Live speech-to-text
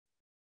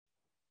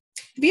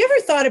Have you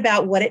ever thought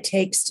about what it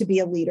takes to be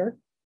a leader?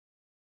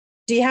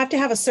 Do you have to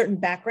have a certain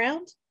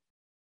background?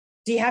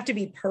 Do you have to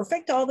be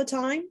perfect all the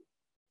time?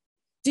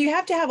 Do you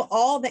have to have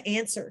all the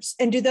answers?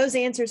 And do those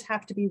answers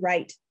have to be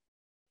right?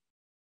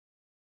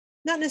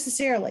 Not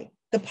necessarily.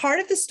 The part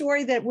of the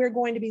story that we're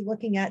going to be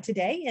looking at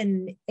today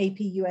in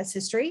ap-u.s.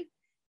 history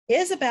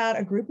is about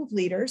a group of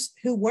leaders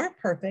who weren't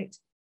perfect,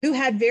 who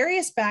had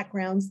various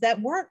backgrounds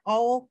that weren't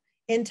all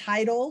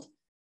entitled,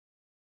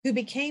 who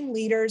became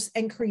leaders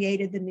and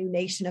created the new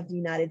nation of the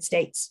United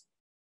States.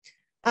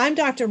 I'm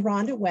Dr.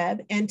 Rhonda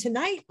Webb, and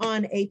tonight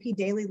on AP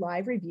Daily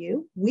Live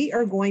Review, we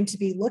are going to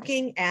be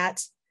looking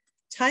at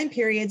time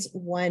periods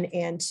 1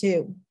 and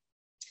 2.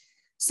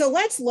 So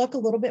let's look a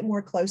little bit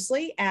more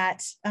closely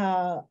at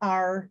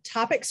our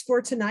topics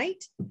for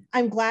tonight.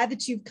 I'm glad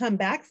that you've come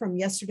back from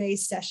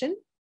yesterday's session.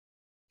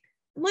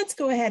 Let's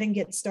go ahead and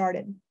get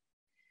started.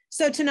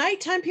 So tonight,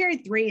 time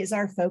period 3 is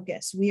our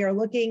focus. We are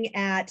looking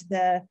at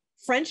the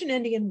French and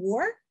Indian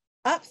War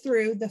up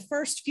through the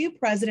first few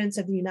presidents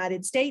of the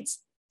United States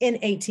in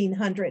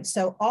 1800.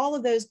 So all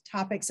of those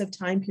topics of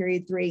time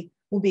period 3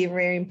 will be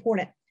very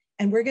important.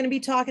 And we're going to be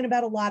talking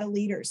about a lot of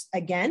leaders,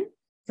 again,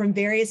 from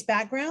various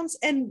backgrounds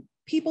and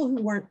people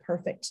who weren't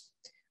perfect.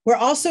 We're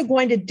also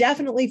going to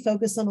definitely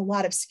focus on a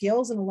lot of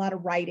skills and a lot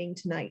of writing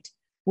tonight.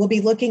 We'll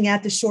be looking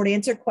at the short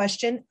answer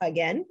question.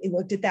 Again, we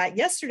looked at that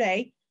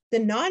yesterday. The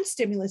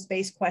non-stimulus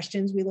based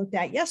questions we looked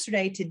at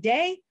yesterday.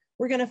 Today,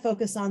 we're going to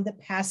focus on the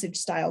passage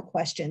style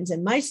questions.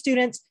 And my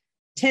students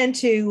tend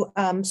to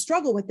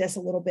struggle with this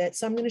a little bit.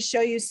 So I'm going to show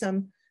you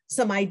some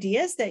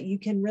ideas that you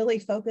can really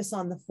focus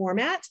on the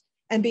format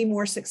and be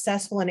more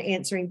successful in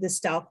answering this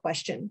style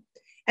question.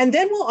 And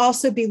then we'll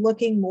also be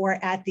looking more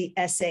at the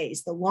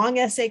essays, the long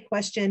essay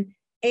question,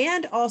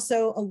 and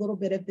also a little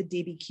bit of the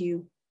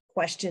DBQ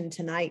question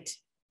tonight.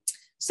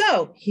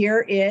 So here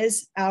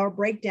is our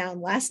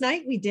breakdown. Last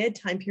night we did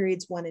time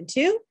periods 1 and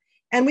 2,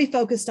 and we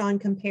focused on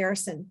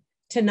comparison.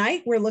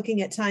 Tonight we're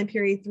looking at time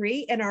period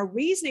 3, and our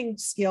reasoning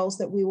skills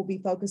that we will be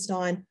focused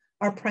on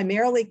are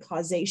primarily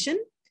causation.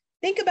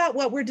 Think about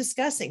what we're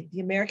discussing: the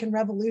American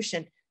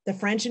Revolution, the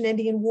French and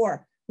Indian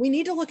War. We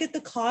need to look at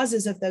the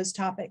causes of those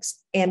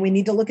topics, and we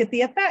need to look at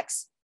the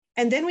effects.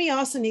 And then we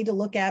also need to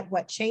look at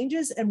what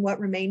changes and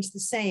what remains the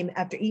same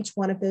after each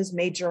one of those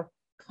major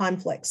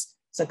conflicts.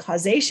 So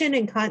causation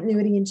and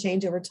continuity and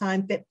change over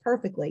time fit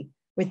perfectly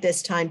with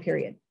this time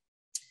period.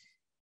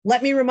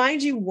 Let me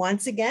remind you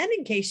once again,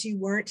 in case you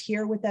weren't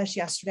here with us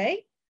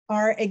yesterday,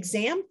 our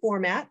exam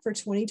format for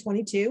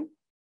 2022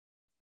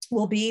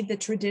 will be the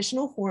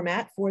traditional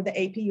format for the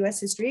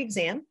AP-US History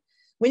exam.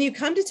 When you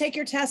come to take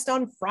your test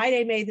on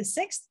Friday, May the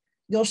 6th,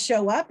 you'll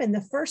show up, and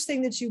the first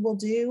thing that you will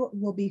do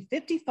will be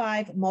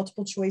 55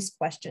 multiple choice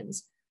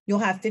questions. You'll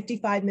have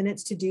 55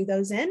 minutes to do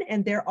those in,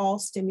 and they're all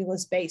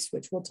stimulus based,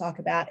 which we'll talk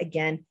about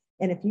again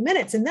in a few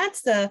minutes. And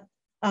that's the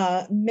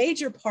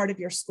major part of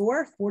your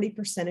score,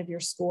 40% of your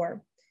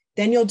score.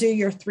 Then you'll do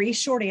your 3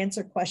 short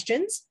answer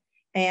questions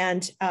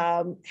and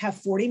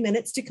have 40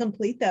 minutes to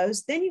complete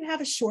those. Then you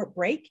have a short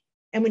break.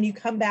 And when you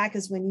come back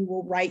is when you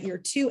will write your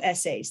 2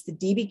 essays, the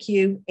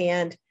DBQ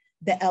and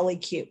the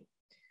LEQ.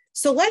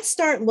 So let's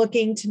start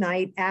looking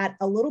tonight at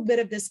a little bit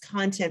of this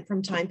content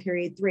from time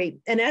period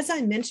 3. And as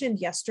I mentioned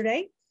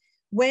yesterday,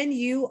 when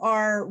you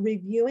are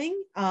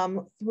reviewing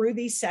through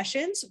these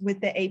sessions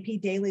with the AP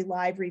Daily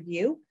Live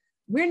Review,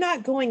 we're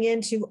not going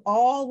into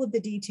all of the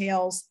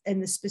details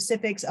and the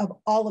specifics of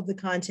all of the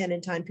content in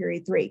time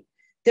period 3.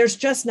 There's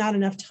just not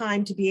enough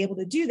time to be able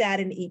to do that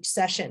in each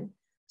session.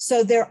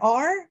 So there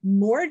are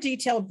more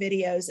detailed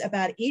videos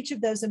about each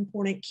of those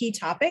important key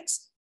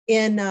topics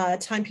in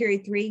time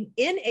period 3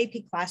 in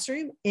AP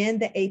Classroom in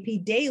the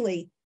AP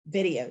Daily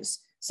videos.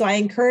 So I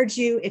encourage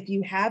you, if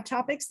you have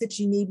topics that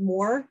you need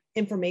more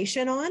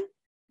information on,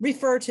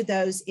 refer to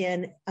those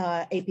in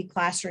AP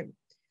Classroom.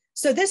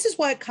 So this is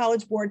what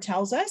College Board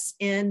tells us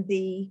in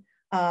the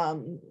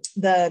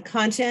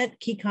content,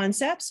 key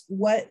concepts,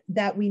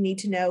 that we need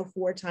to know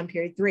for time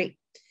period 3.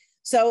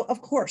 So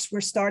of course, we're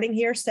starting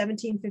here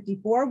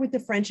 1754 with the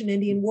French and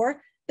Indian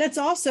War. That's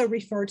also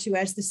referred to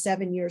as the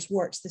 7 Years'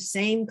 War. It's the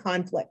same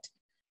conflict.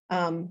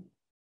 Then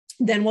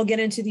we'll get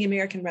into the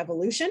American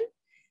Revolution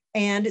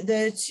and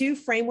the 2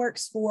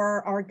 frameworks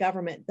for our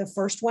government. The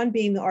first one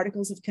being the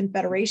Articles of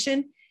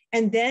Confederation,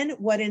 and then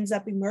what ends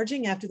up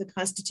emerging after the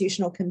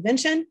Constitutional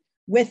Convention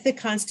with the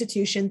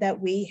Constitution that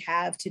we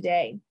have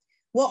today.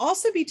 We'll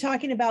also be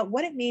talking about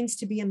what it means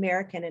to be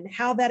American and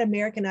how that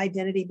American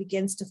identity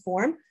begins to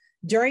form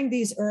during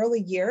these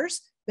early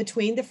years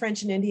between the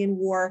French and Indian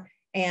War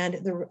and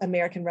the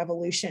American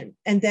Revolution.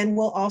 And then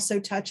we'll also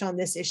touch on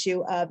this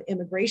issue of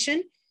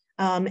immigration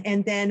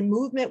and then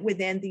movement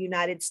within the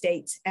United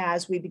States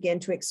as we begin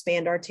to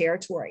expand our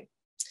territory.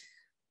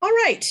 All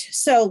right,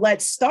 so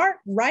let's start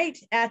right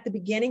at the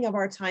beginning of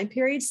our time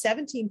period,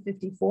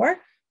 1754,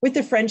 with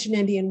the French and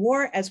Indian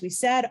War, as we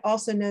said,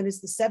 also known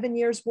as the 7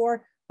 Years'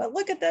 War. But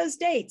look at those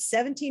dates,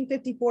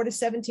 1754 to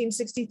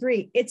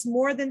 1763. It's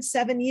more than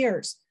 7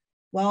 years.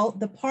 Well,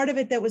 the part of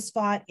it that was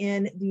fought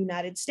in the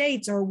United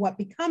States, or what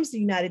becomes the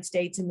United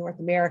States in North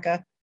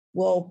America,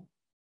 will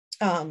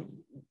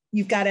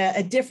you've got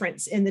a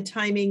difference in the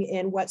timing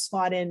in what's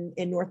fought in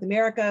North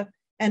America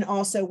and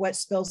also what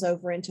spills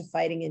over into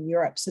fighting in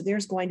Europe. So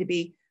there's going to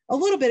be a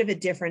little bit of a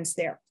difference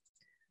there.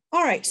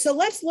 All right, so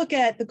let's look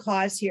at the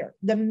cause here.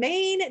 The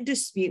main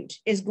dispute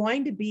is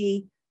going to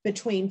be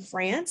between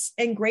France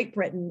and Great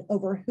Britain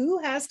over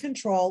who has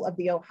control of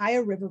the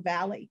Ohio River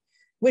Valley,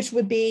 which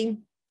would be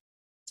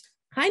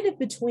kind of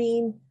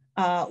between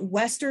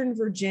Western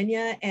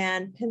Virginia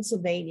and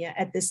Pennsylvania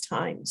at this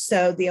time.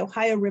 So the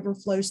Ohio River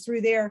flows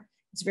through there.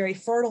 It's very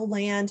fertile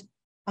land.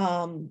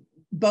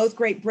 Both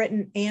Great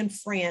Britain and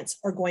France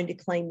are going to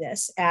claim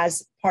this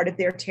as part of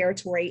their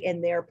territory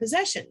and their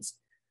possessions.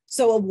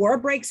 So a war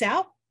breaks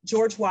out.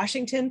 George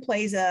Washington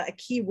plays a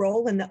key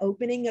role in the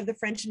opening of the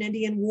French and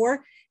Indian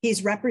War.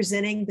 He's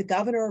representing the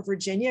governor of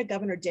Virginia,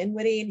 Governor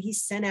Dinwiddie, and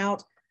he's sent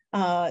out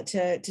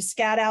to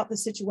scout out the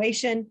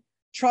situation.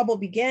 Trouble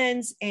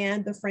begins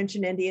and the French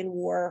and Indian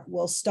War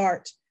will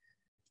start.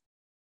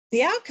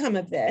 The outcome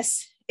of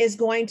this is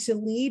going to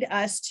lead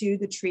us to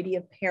the Treaty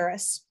of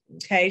Paris.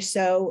 Okay,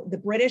 so the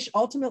British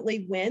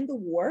ultimately win the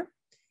war,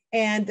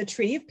 and the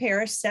Treaty of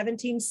Paris,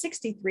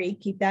 1763,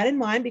 keep that in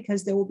mind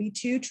because there will be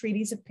two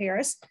treaties of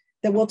Paris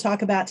that we'll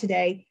talk about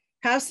today,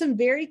 have some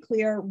very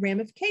clear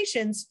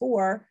ramifications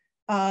for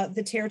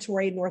the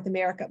territory in North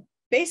America.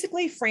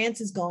 Basically,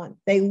 France is gone.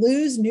 They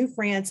lose New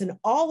France, and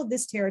all of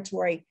this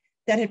territory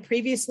that had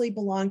previously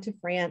belonged to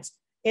France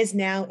is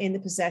now in the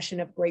possession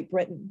of Great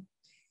Britain.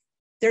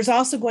 There's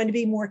also going to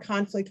be more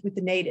conflict with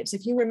the natives.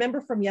 If you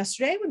remember from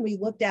yesterday, when we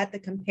looked at the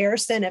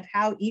comparison of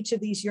how each of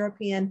these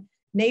European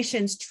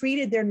nations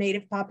treated their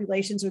native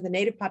populations or the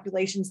native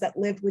populations that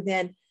lived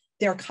within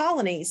their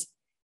colonies,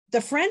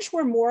 the French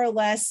were more or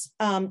less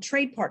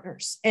trade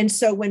partners. And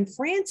so when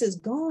France is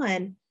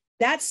gone,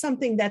 that's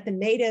something that the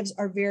natives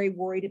are very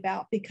worried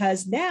about,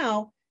 because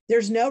now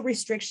there's no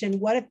restriction.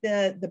 What if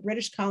the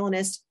British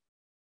colonists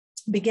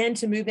begin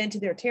to move into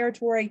their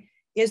territory?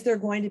 Is there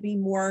going to be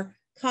more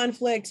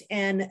conflict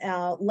and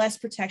less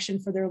protection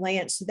for their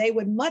land? So they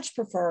would much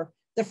prefer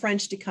the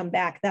French to come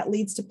back. That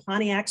leads to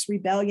Pontiac's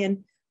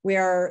rebellion,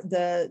 where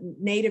the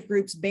native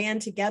groups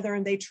band together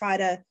and they try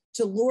to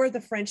lure the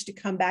French to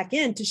come back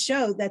in to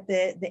show that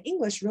the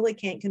English really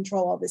can't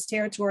control all this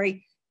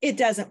territory. It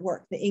doesn't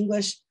work.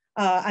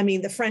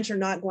 The French are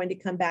not going to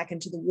come back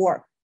into the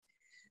war.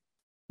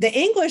 The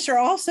English are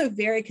also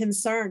very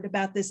concerned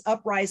about this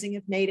uprising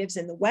of natives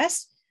in the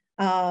West.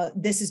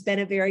 This has been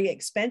a very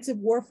expensive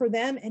war for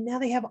them. And now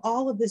they have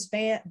all of this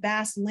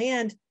vast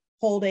land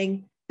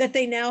holding that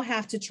they now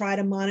have to try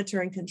to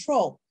monitor and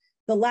control.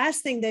 The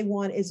last thing they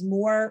want is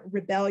more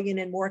rebellion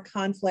and more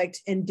conflict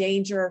and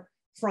danger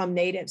from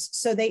natives.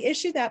 So they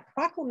issued that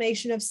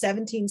proclamation of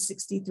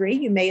 1763.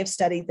 You may have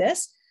studied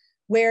this,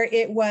 where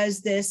it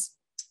was this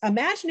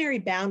imaginary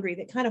boundary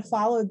that kind of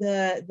followed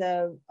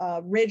the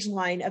ridge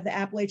line of the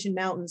Appalachian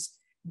Mountains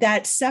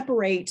that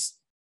separates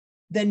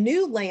the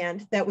new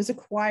land that was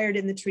acquired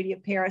in the Treaty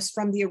of Paris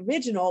from the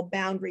original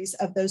boundaries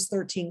of those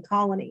 13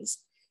 colonies.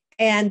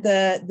 And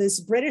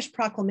this British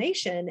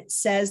proclamation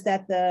says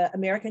that the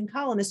American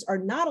colonists are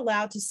not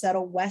allowed to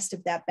settle west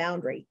of that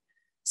boundary.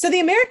 So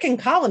the American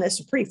colonists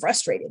are pretty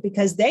frustrated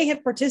because they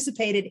have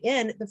participated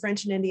in the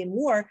French and Indian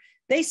War.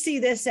 They see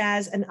this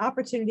as an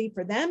opportunity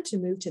for them to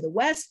move to the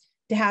west,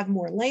 to have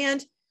more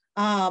land.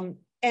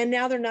 And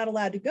now they're not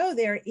allowed to go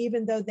there,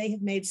 even though they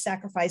have made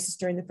sacrifices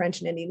during the French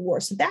and Indian War.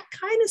 So that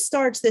kind of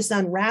starts this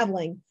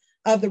unraveling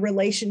of the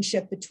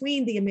relationship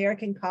between the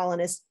American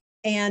colonists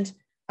and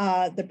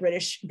the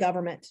British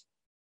government.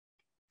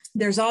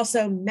 There's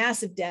also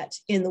massive debt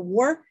in the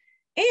war.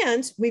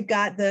 And we've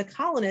got the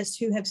colonists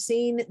who have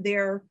seen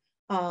their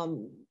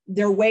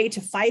way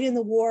to fight in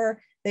the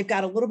war. They've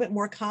got a little bit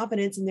more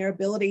confidence in their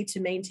ability to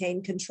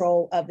maintain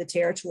control of the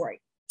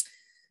territory.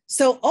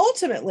 So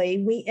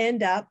ultimately, we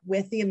end up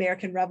with the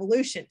American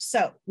Revolution.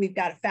 So we've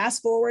got a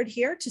fast forward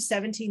here to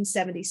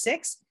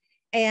 1776,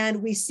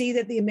 and we see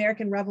that the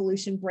American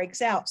Revolution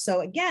breaks out.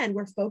 So again,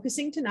 we're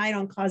focusing tonight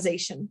on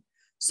causation.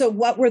 So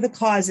what were the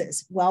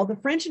causes? Well, the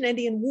French and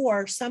Indian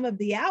War, some of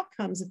the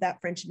outcomes of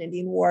that French and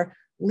Indian War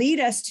lead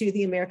us to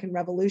the American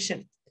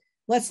Revolution.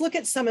 Let's look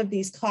at some of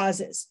these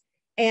causes.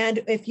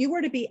 And if you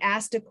were to be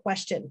asked a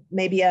question,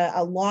 maybe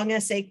a long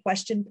essay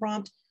question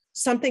prompt,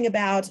 something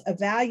about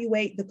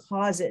evaluate the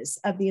causes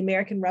of the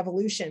American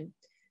Revolution,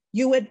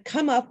 you would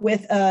come up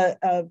with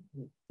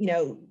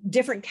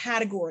different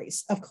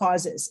categories of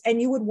causes,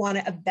 and you would want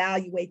to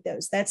evaluate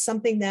those. That's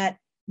something that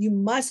you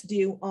must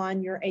do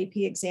on your AP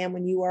exam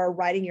when you are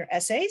writing your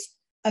essays.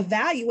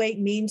 Evaluate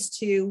means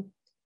to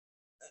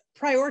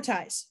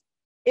prioritize.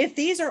 If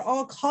these are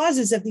all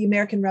causes of the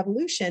American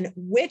Revolution,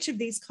 which of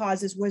these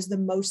causes was the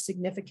most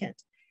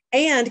significant?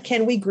 And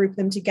can we group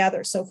them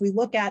together? So if we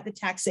look at the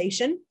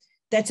taxation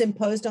that's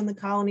imposed on the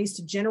colonies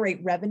to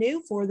generate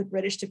revenue for the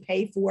British to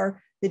pay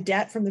for the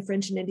debt from the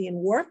French and Indian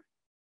War,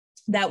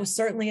 that was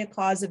certainly a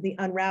cause of the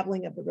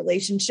unraveling of the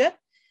relationship.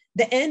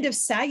 The end of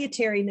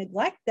salutary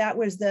neglect, that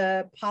was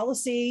the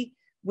policy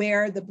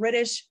where the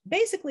British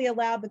basically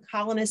allowed the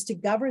colonists to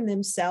govern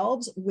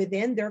themselves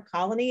within their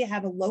colony,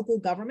 have a local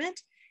government,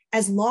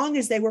 as long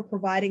as they were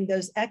providing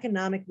those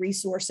economic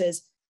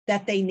resources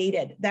that they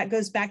needed. That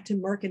goes back to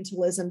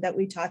mercantilism that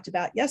we talked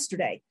about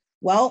yesterday.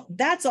 Well,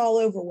 that's all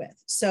over with.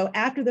 So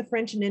after the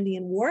French and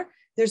Indian War,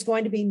 there's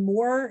going to be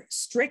more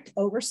strict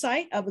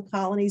oversight of the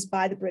colonies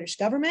by the British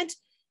government.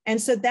 And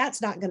so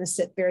that's not going to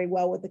sit very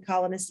well with the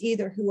colonists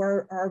either, who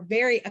are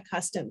very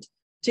accustomed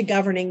to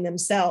governing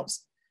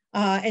themselves.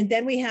 And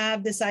then we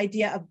have this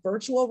idea of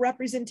virtual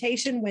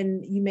representation,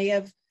 when you may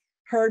have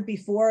heard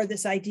before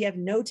this idea of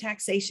no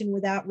taxation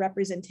without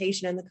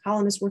representation. And the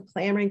colonists were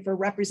clamoring for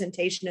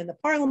representation in the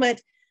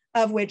parliament,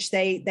 of which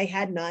they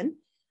had none.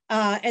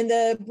 And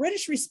the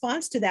British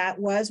response to that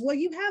was, well,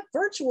 you have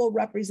virtual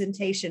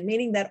representation,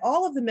 meaning that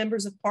all of the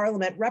members of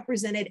parliament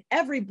represented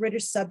every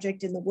British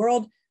subject in the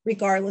world,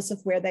 regardless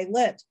of where they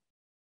lived.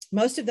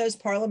 Most of those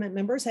parliament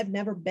members have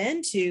never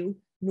been to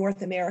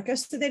North America,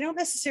 so they don't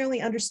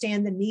necessarily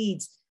understand the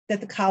needs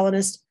that the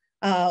colonists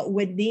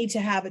would need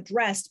to have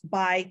addressed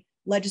by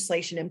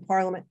legislation in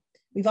parliament.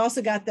 We've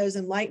also got those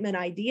Enlightenment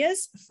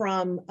ideas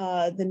from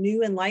the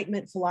new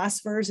Enlightenment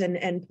philosophers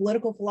and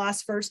political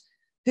philosophers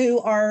who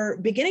are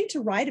beginning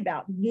to write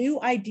about new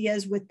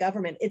ideas with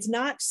government. It's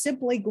not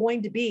simply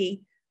going to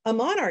be a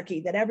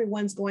monarchy that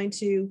everyone's going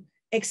to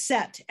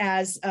accept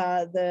as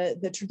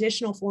the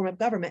traditional form of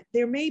government.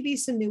 There may be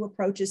some new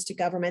approaches to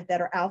government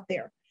that are out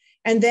there.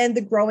 And then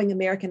the growing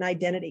American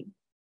identity.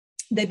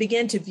 They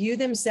begin to view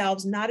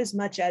themselves not as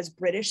much as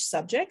British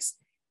subjects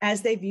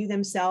as they view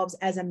themselves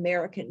as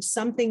Americans,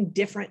 something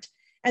different.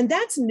 And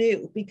that's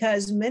new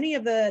because many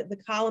of the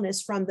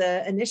colonists from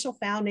the initial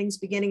foundings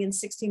beginning in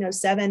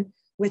 1607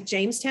 with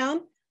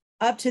Jamestown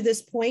up to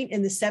this point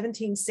in the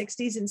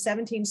 1760s and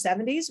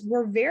 1770s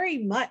were very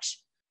much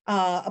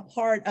a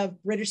part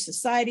of British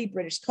society,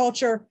 British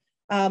culture.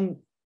 They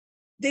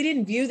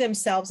didn't view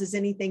themselves as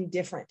anything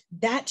different.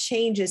 That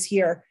changes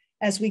here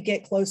as we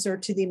get closer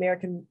to the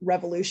American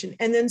Revolution.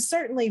 And then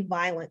certainly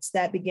violence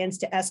that begins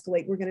to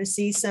escalate. We're going to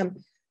see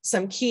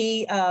some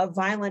key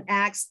violent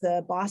acts,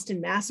 the Boston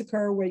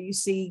Massacre, where you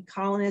see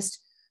colonists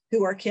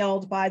who are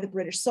killed by the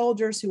British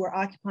soldiers who are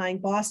occupying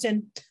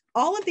Boston.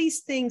 All of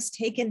these things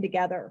taken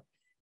together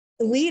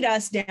lead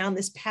us down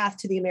this path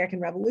to the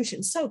American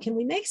Revolution. So can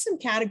we make some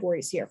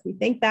categories here? If we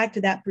think back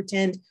to that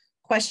pretend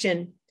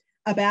question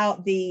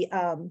about the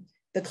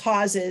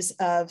causes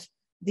of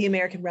the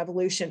American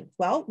Revolution,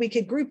 well, we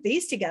could group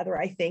these together,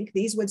 I think.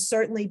 These would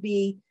certainly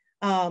be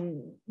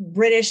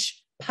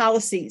British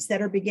policies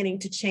that are beginning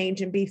to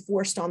change and be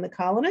forced on the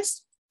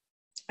colonists.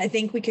 I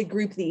think we could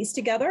group these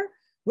together,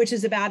 which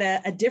is about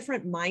a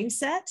different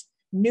mindset,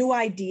 new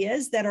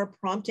ideas that are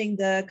prompting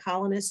the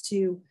colonists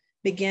to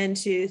begin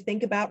to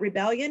think about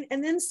rebellion.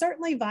 And then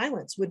certainly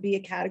violence would be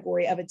a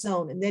category of its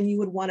own. And then you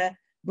would want to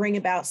bring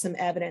about some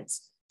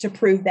evidence to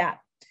prove that.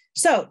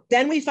 So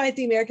then we fight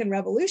the American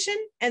Revolution,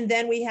 and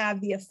then we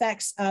have the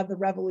effects of the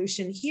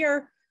revolution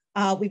here.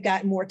 We've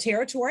got more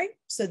territory,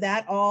 so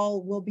that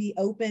all will be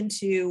open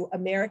to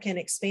American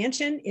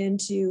expansion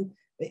into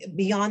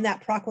beyond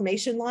that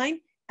proclamation line.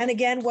 And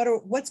again,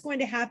 what's going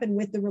to happen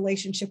with the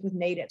relationship with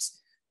natives?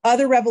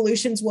 Other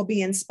revolutions will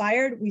be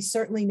inspired. We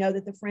certainly know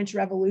that the French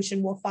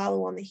Revolution will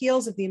follow on the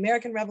heels of the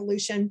American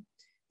Revolution.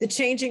 The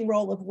changing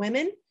role of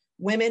women.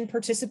 Women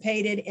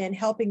participated in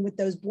helping with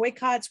those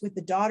boycotts with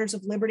the Daughters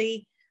of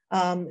Liberty,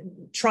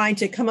 trying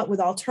to come up with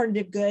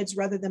alternative goods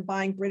rather than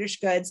buying British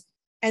goods.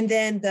 And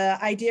then the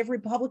idea of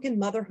Republican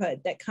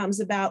motherhood that comes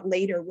about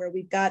later, where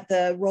we've got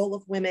the role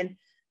of women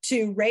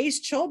to raise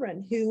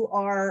children who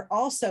are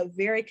also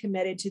very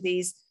committed to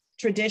these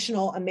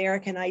traditional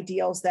American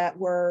ideals that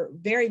were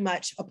very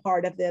much a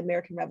part of the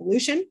American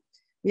Revolution.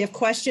 We have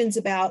questions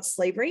about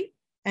slavery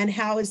and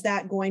how is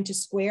that going to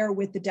square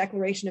with the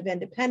Declaration of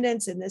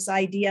Independence and this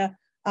idea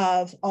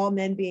of all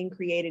men being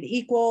created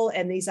equal,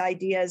 and these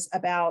ideas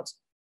about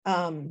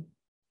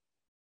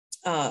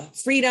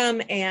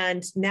freedom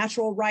and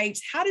natural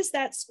rights. How does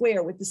that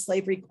square with the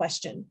slavery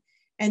question?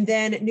 And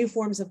then new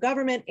forms of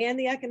government and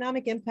the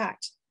economic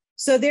impact.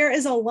 So there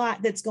is a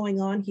lot that's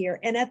going on here.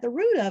 And at the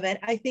root of it,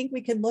 I think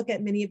we can look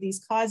at many of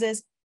these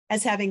causes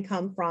as having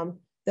come from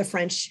the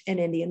French and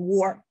Indian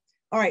War.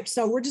 All right,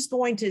 so we're just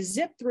going to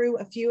zip through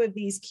a few of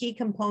these key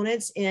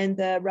components in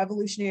the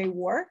Revolutionary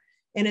War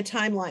in a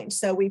timeline.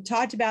 So we've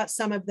talked about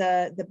some of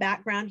the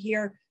background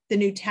here, the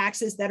new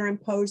taxes that are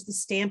imposed. The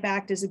Stamp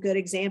Act is a good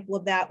example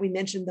of that. We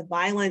mentioned the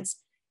violence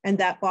and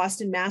that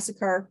Boston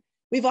Massacre.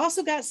 We've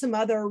also got some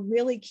other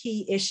really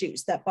key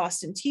issues, that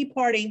Boston Tea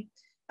Party,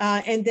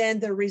 and then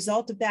the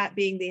result of that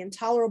being the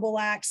Intolerable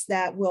Acts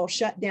that will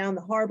shut down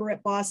the harbor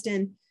at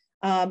Boston,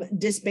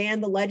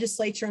 disband the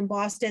legislature in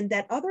Boston,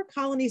 that other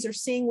colonies are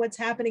seeing what's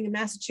happening in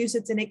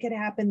Massachusetts, and it could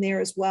happen there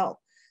as well.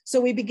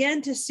 So we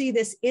begin to see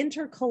this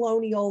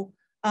intercolonial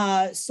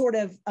sort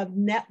of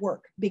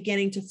network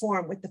beginning to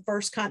form with the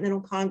First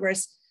Continental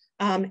Congress,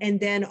 and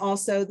then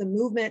also the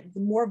movement,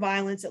 the more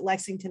violence at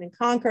Lexington and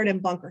Concord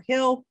and Bunker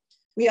Hill.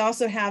 We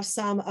also have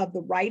some of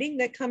the writing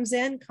that comes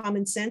in,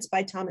 Common Sense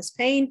by Thomas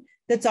Paine,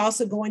 that's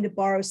also going to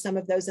borrow some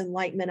of those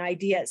Enlightenment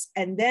ideas.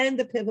 And then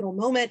the pivotal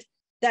moment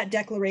that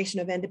Declaration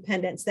of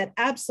Independence that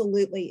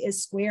absolutely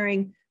is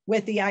squaring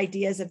with the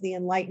ideas of the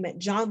Enlightenment.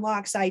 John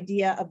Locke's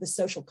idea of the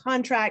social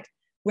contract,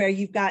 where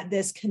you've got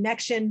this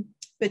connection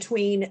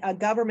between a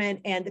government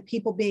and the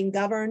people being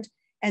governed,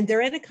 and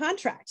they're in a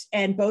contract,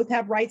 and both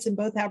have rights and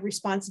both have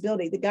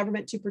responsibility. The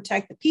government to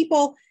protect the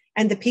people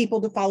and the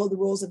people to follow the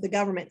rules of the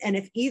government. And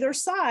if either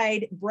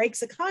side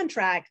breaks a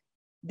contract,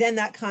 then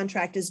that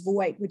contract is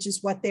void, which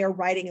is what they're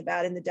writing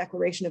about in the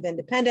Declaration of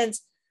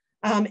Independence.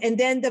 And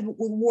then the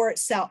war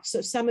itself.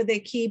 So some of the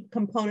key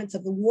components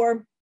of the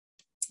war,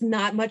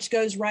 not much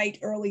goes right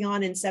early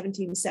on in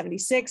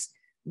 1776.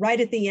 Right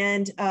at the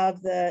end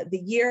of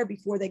the year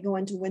before they go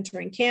into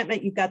winter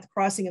encampment, you've got the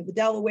crossing of the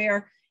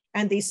Delaware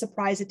and these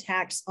surprise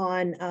attacks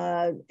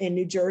in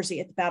New Jersey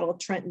at the Battle of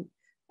Trenton.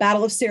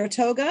 Battle of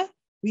Saratoga,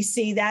 we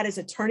see that as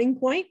a turning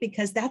point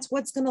because that's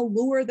what's going to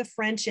lure the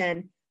French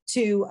in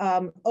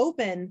to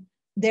open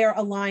their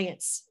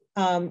alliance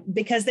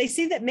because they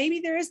see that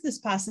maybe there is this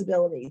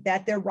possibility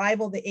that their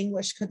rival, the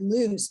English, could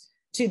lose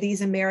to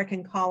these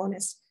American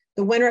colonists.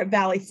 The winter at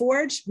Valley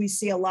Forge, we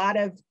see a lot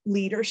of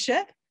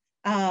leadership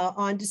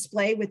on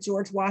display with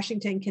George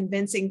Washington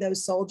convincing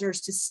those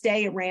soldiers to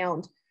stay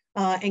around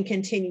and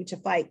continue to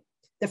fight.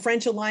 The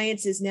French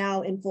alliance is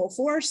now in full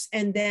force.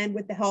 And then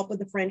with the help of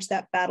the French,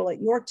 that battle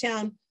at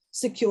Yorktown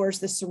secures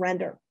the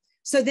surrender.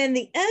 So then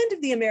the end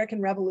of the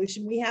American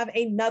Revolution, we have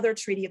another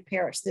Treaty of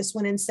Paris, this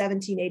one in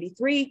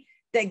 1783,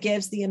 that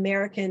gives the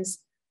Americans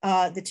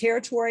the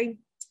territory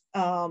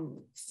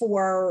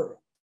for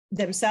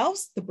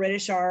themselves. The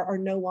British are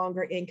no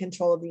longer in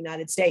control of the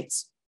United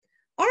States.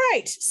 All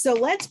right, so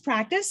let's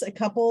practice a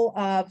couple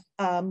of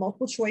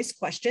multiple choice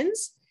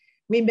questions.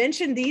 We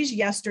mentioned these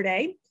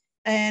yesterday,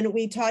 and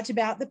we talked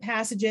about the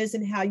passages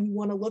and how you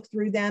want to look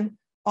through them.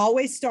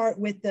 Always start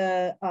with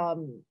the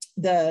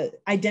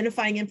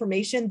identifying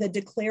information, the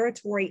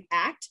Declaratory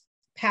Act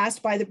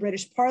passed by the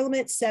British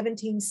Parliament,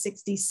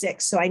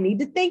 1766. So I need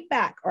to think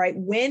back. All right,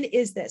 when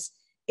is this?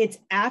 It's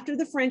after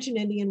the French and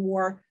Indian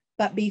War,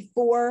 but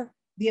before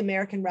the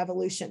American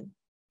Revolution.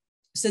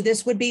 So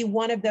this would be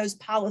one of those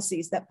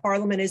policies that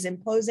Parliament is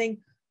imposing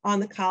on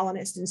the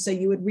colonists. And so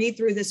you would read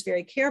through this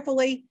very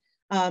carefully.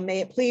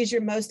 May it please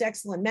your most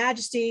excellent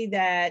majesty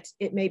that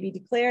it may be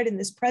declared in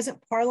this present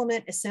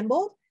Parliament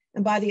assembled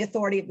and by the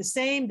authority of the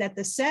same that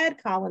the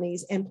said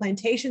colonies and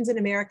plantations in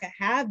America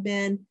have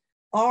been,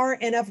 are,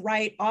 and of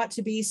right ought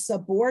to be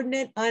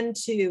subordinate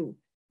unto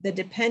the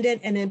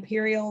dependent and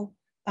imperial,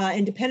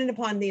 and dependent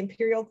upon the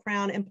imperial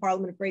crown and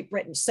Parliament of Great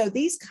Britain. So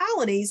these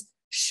colonies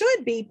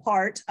should be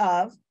part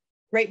of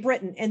Great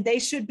Britain, and they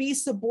should be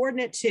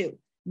subordinate to,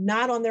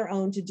 not on their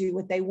own to do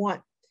what they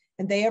want.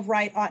 And they of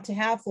right ought to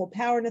have full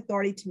power and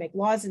authority to make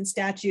laws and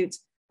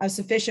statutes of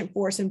sufficient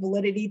force and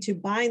validity to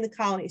bind the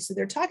colonies. So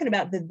they're talking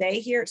about the they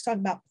here, it's talking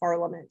about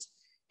Parliament,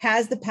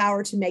 has the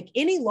power to make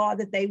any law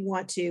that they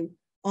want to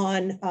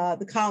on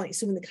the colonies.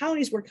 So when the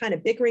colonies were kind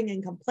of bickering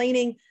and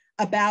complaining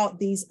about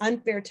these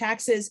unfair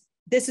taxes,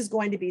 this is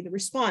going to be the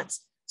response.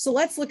 So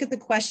let's look at the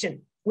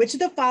question. Which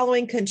of the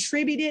following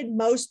contributed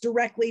most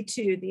directly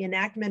to the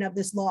enactment of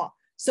this law?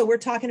 So we're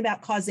talking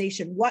about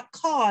causation. What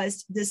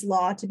caused this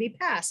law to be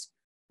passed?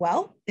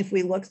 Well, if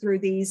we look through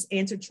these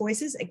answer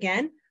choices,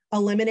 again,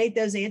 eliminate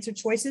those answer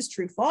choices,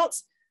 true,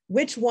 false.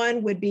 Which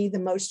one would be the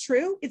most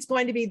true? It's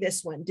going to be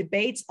this one,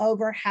 debates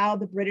over how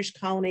the British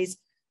colonies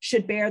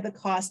should bear the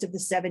cost of the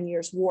 7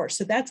 Years' War.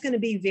 So that's going to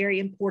be very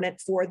important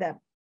for them.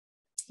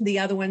 The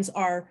other ones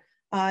are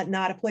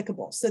not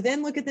applicable. So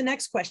then look at the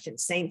next question,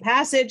 same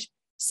passage,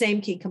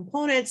 same key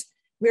components.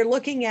 We're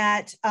looking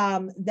at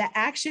the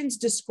actions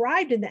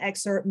described in the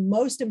excerpt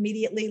most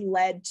immediately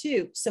led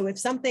to. So if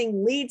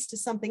something leads to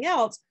something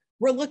else,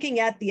 we're looking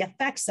at the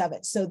effects of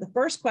it. So the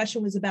first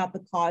question was about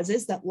the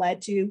causes that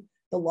led to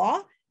the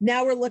law.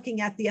 Now we're looking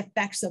at the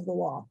effects of the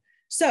law.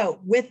 So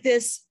with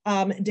this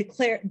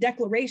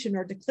declaration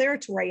or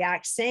declaratory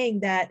act saying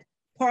that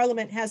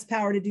Parliament has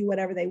power to do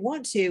whatever they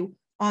want to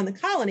on the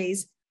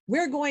colonies,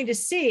 we're going to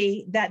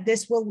see that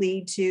this will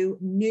lead to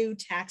new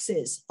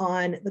taxes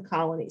on the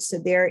colonies. So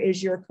there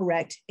is your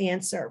correct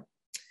answer.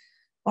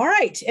 All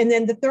right, and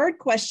then the third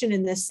question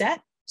in this set,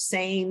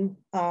 same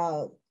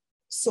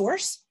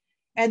source.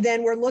 And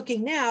then we're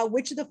looking now,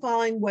 which of the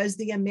following was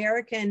the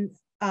American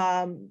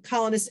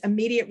colonists'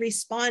 immediate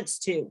response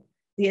to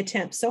the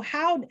attempt? So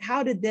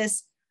how did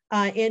this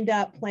end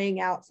up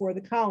playing out for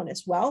the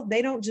colonists? Well,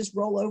 they don't just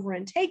roll over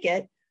and take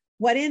it.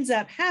 What ends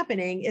up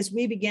happening is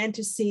we begin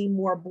to see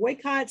more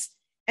boycotts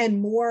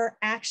and more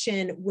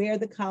action where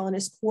the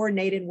colonists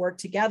coordinate and work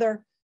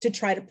together to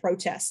try to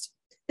protest.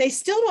 They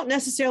still don't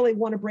necessarily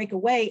want to break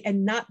away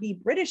and not be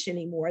British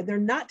anymore. They're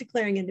not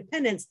declaring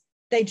independence.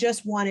 They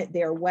just want it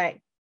their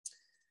way.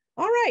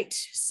 All right,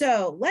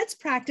 so let's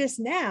practice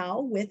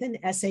now with an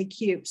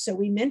SAQ. So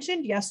we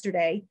mentioned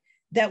yesterday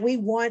that we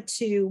want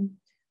to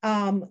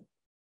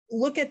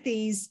look at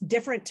these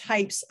different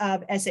types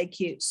of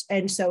SAQs.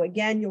 And so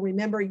again, you'll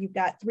remember you've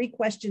got 3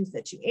 questions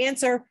that you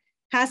answer,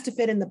 has to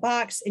fit in the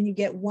box, and you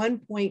get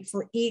 1 point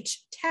for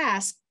each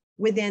task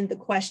within the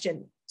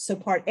question. So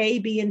part A,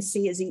 B, and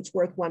C is each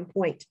worth 1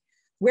 point.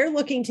 We're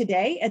looking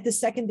today at the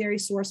secondary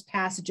source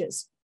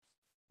passages.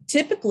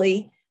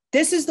 Typically,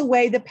 this is the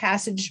way the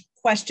passage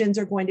questions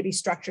are going to be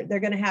structured. They're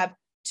going to have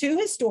two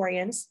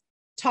historians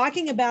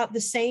talking about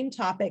the same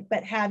topic,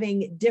 but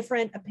having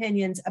different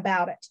opinions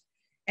about it.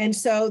 And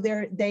so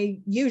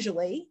they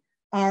usually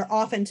are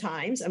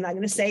oftentimes, I'm not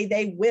going to say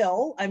they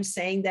will, I'm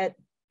saying that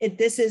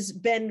this has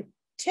been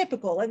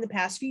typical in the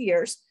past few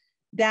years,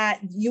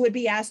 that you would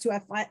be asked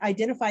to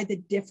identify the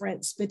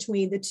difference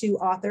between the two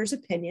authors'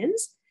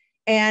 opinions.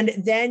 And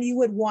then you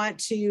would want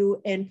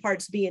to, in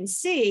parts B and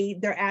C,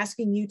 they're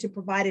asking you to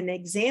provide an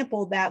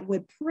example that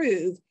would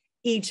prove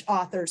each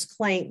author's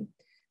claim.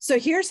 So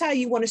here's how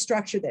you want to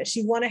structure this.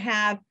 You want to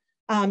have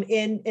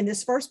in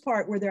this first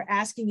part where they're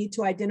asking you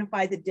to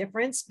identify the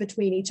difference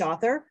between each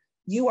author,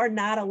 you are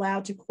not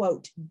allowed to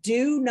quote.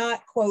 Do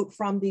not quote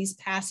from these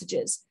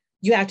passages.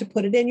 You have to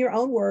put it in your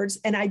own words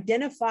and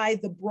identify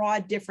the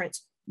broad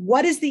difference.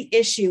 What is the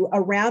issue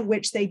around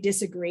which they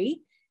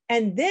disagree?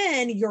 And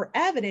then your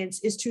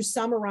evidence is to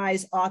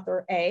summarize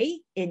author A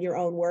in your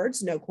own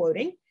words, no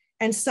quoting,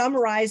 and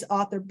summarize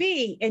author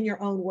B in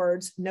your own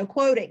words, no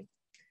quoting.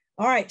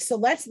 All right, so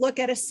let's look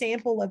at a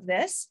sample of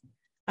this.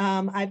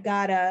 I've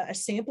got a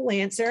sample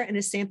answer and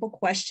a sample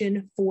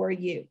question for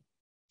you.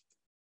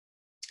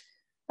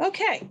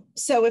 Okay,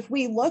 so if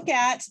we look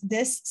at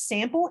this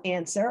sample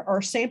answer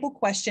or sample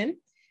question,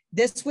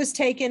 this was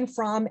taken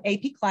from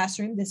AP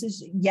Classroom. This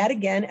is yet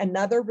again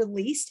another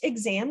released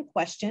exam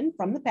question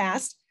from the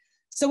past.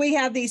 So we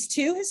have these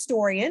two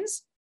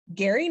historians,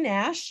 Gary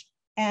Nash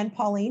and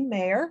Pauline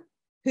Mayer,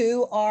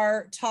 who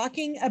are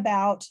talking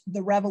about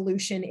the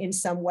revolution in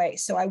some way.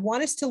 So I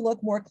want us to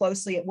look more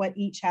closely at what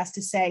each has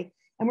to say,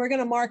 and we're going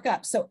to mark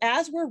up. So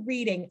as we're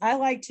reading, I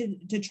like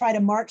to try to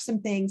mark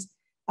some things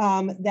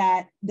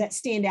that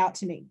stand out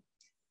to me.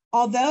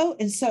 Although,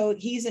 and so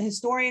he's a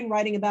historian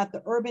writing about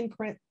the urban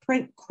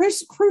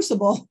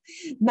crucible,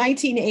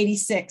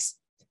 1986.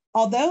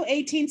 Although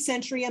 18th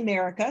century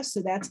America, so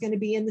that's going to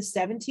be in the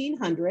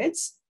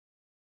 1700s,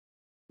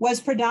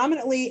 was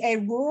predominantly a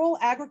rural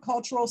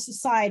agricultural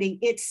society,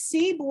 its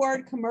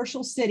seaboard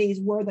commercial cities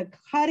were the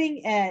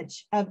cutting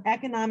edge of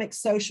economic,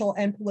 social,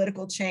 and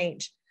political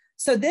change.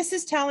 So this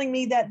is telling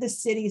me that the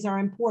cities are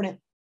important.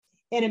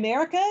 In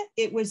America,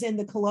 it was in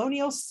the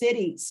colonial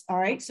cities. All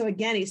right. So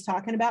again, he's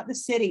talking about the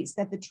cities,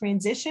 that the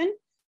transition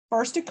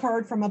first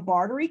occurred from a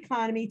barter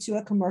economy to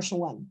a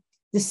commercial one.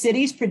 The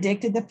cities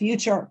predicted the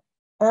future.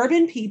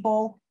 Urban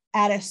people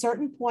at a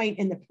certain point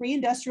in the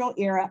pre-industrial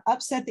era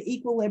upset the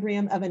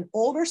equilibrium of an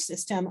older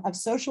system of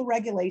social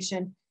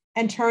regulation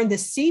and turned the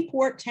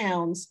seaport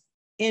towns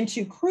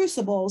into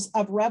crucibles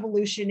of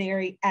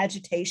revolutionary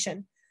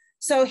agitation.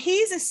 So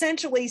he's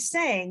essentially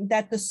saying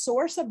that the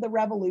source of the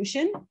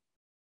revolution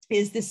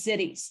is the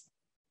cities,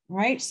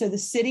 right? So the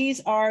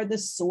cities are the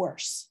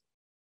source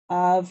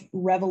of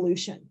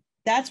revolution.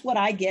 That's what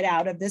I get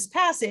out of this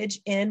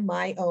passage in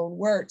my own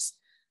words.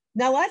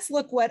 Now let's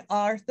look what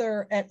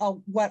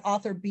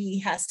author B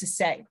has to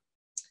say.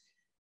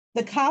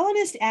 The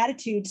colonist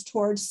attitudes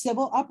towards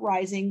civil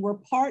uprising were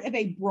part of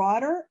a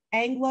broader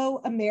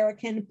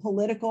Anglo-American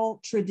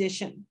political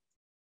tradition.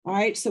 All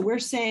right, so we're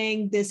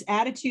saying this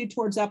attitude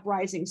towards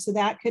uprising. So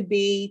that could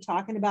be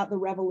talking about the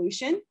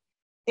revolution.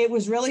 It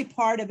was really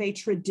part of a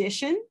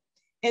tradition.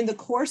 In the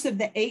course of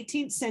the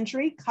 18th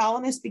century,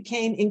 colonists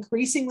became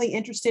increasingly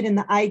interested in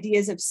the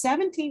ideas of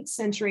 17th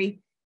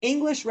century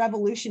English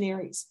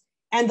revolutionaries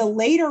and the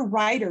later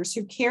writers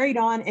who carried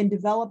on and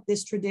developed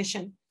this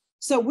tradition.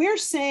 So we're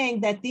saying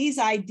that these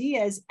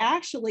ideas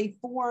actually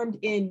formed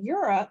in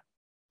Europe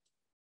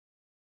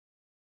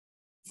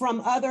from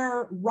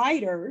other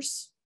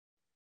writers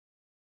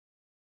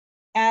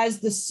as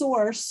the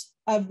source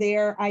of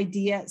their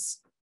ideas.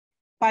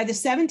 By the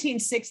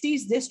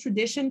 1760s, this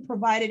tradition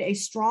provided a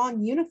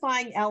strong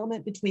unifying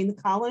element between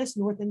the colonists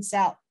North and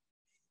South.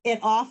 It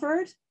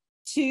offered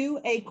to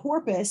a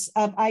corpus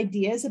of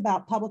ideas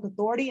about public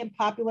authority and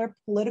popular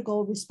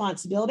political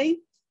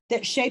responsibility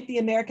that shaped the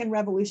American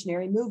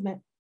Revolutionary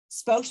movement.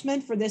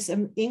 Spokesmen for this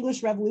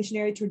English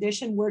revolutionary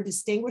tradition were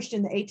distinguished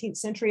in the 18th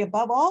century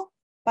above all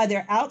by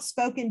their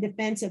outspoken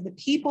defense of the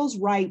people's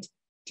right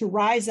to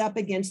rise up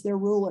against their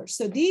rulers.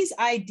 So these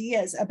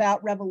ideas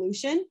about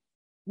revolution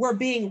were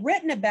being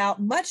written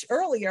about much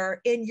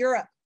earlier in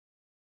Europe.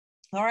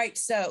 All right,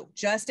 so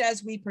just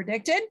as we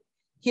predicted,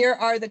 here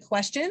are the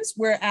questions.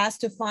 We're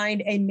asked to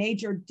find a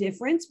major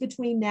difference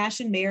between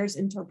Nash and Mayer's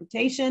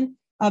interpretation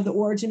of the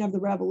origin of the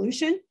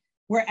revolution.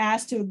 We're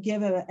asked to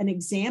give an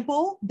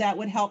example that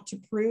would help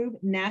to prove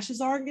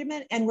Nash's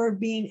argument, and we're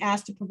being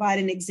asked to provide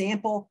an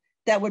example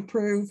that would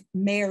prove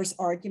Mayer's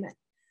argument.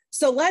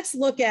 So let's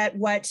look at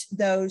what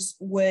those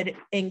would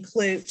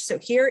include. So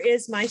here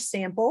is my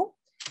sample.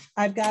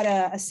 I've got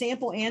a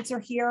sample answer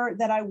here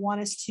that I want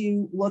us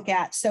to look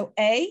at. So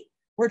A,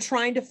 we're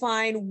trying to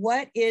find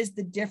what is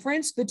the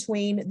difference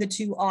between the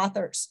two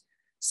authors.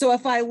 So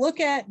if I look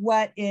at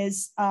what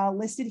is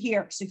listed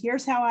here, so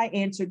here's how I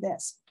answered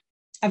this.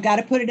 I've got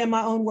to put it in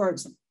my own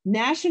words.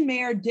 Nash and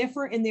Mayer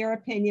differ in their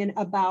opinion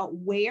about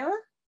where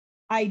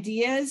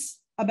ideas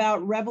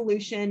about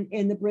revolution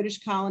in the British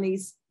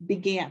colonies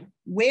began?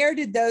 Where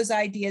did those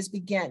ideas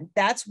begin?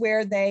 That's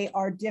where they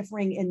are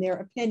differing in their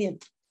opinion.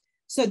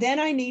 So then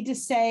I need to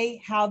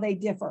say how they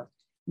differ.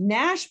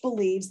 Nash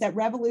believes that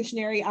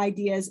revolutionary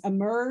ideas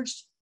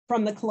emerged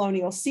from the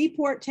colonial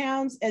seaport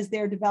towns as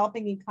their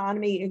developing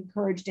economy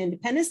encouraged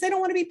independence. They don't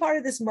want to be part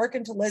of this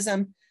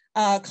mercantilism,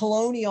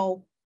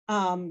 colonial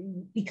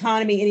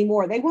economy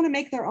anymore. They want to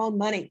make their own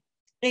money.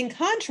 In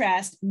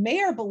contrast,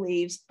 Mayer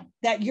believes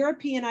that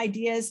European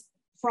ideas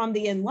from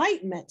the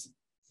Enlightenment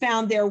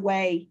found their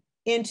way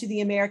into the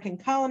American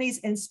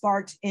colonies and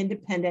sparked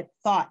independent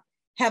thought.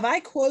 Have I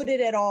quoted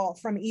at all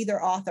from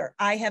either author?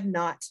 I have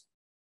not.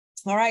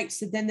 All right,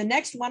 so then the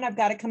next one, I've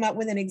got to come up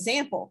with an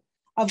example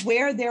of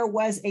where there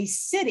was a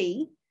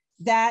city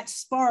that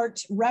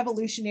sparked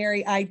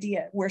revolutionary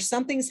idea, where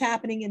something's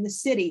happening in the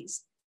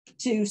cities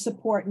to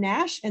support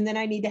Nash. And then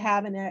I need to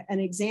have an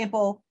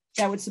example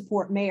that would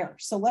support Mayer.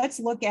 So let's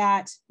look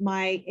at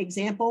my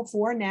example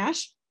for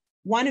Nash.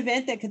 One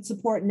event that could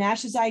support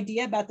Nash's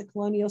idea about the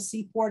colonial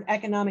seaport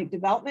economic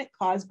development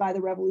caused by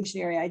the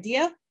revolutionary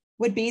idea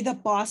would be the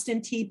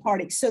Boston Tea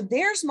Party. So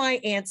there's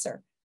my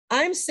answer.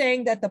 I'm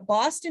saying that the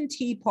Boston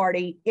Tea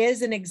Party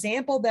is an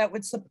example that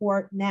would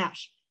support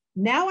Nash.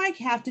 Now I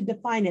have to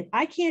define it.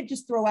 I can't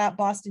just throw out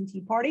Boston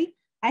Tea Party.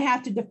 I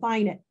have to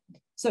define it.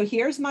 So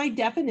here's my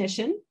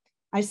definition.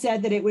 I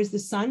said that it was the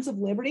Sons of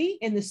Liberty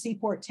in the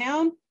seaport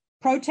town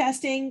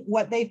protesting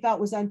what they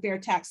felt was unfair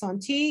tax on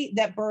tea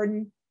that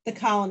burdened the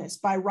colonists.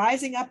 By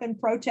rising up in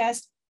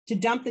protest to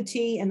dump the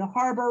tea in the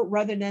harbor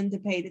rather than to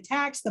pay the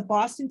tax, the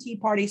Boston Tea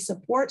Party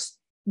supports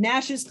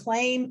Nash's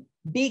claim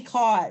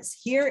because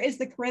here is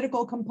the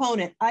critical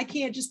component. I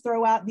can't just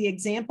throw out the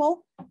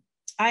example.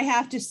 I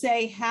have to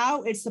say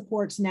how it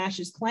supports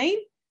Nash's claim,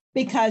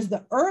 because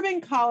the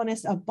urban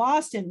colonists of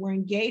Boston were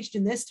engaged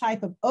in this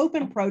type of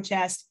open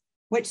protest,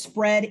 which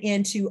spread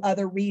into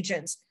other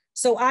regions.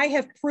 So I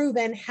have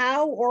proven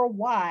how or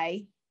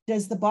why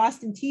does the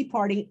Boston Tea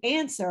Party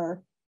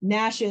answer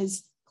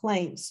Nash's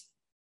claims.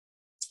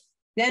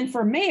 Then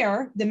for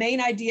Mayer, the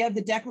main idea of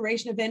the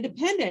Declaration of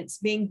Independence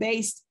being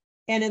based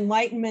in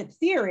Enlightenment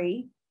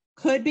theory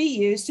could be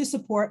used to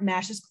support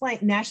Nash's claim,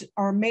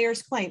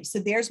 Mayer's claims. So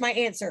there's my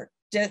answer,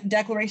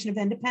 Declaration of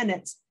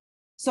Independence.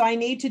 So I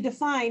need to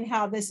define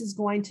how this is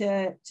going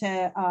to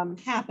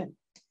happen.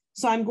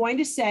 So I'm going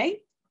to say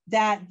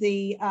that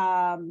the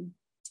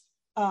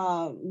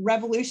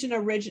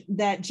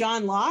that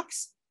John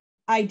Locke's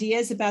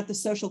ideas about the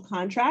social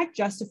contract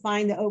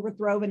justifying the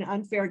overthrow of an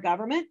unfair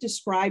government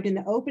described in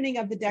the opening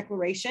of the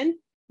Declaration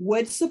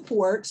would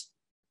support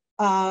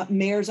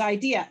Mayer's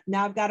idea.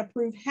 Now I've got to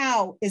prove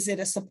how is it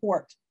a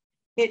support.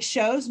 It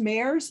shows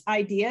Mayer's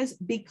ideas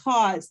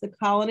because the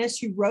colonists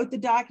who wrote the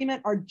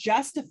document are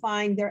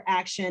justifying their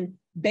action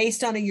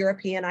based on a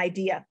European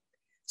idea.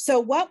 So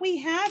what we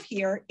have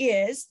here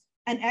is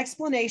an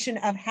explanation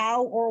of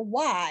how or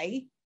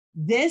why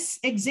this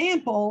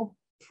example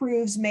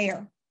proves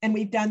Mayer. And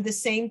we've done the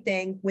same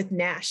thing with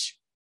Nash.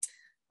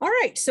 All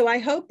right, so I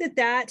hope that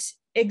that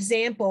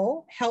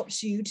example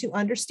helps you to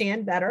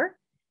understand better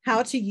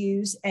how to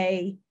use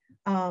a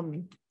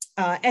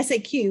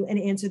SAQ and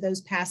answer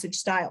those passage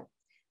style.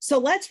 So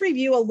let's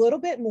review a little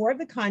bit more of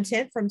the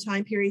content from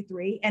time period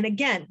 3. And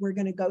again, we're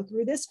going to go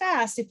through this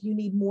fast. If you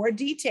need more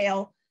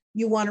detail,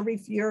 you want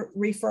to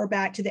refer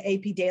back to the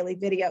AP Daily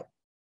video.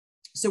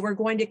 So we're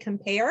going to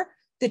compare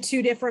the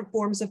two different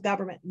forms of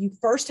government. You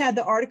first had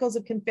the Articles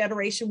of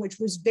Confederation, which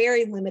was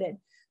very limited.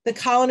 The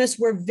colonists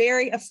were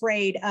very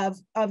afraid of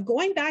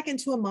going back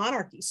into a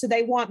monarchy. So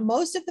they want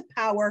most of the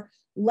power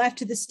left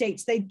to the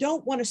states. They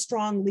don't want a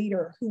strong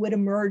leader who would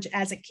emerge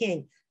as a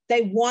king.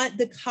 They want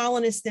the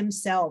colonists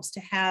themselves to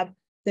have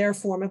their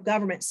form of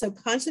government. So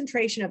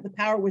concentration of the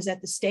power was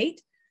at the state.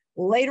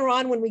 Later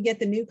on, when we get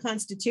the new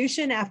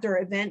constitution, after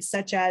events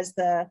such as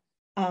the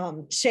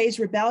Shays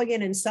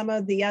Rebellion and some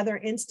of the other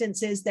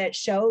instances that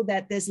show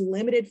that this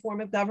limited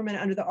form of government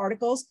under the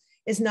Articles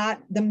is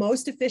not the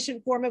most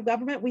efficient form of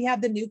government, we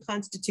have the new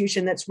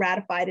constitution that's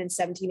ratified in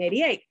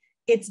 1788.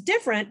 It's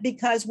different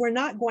because we're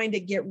not going to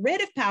get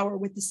rid of power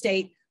with the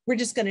state. We're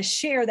just going to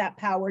share that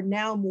power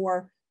now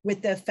more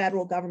with the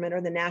federal government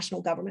or the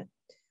national government.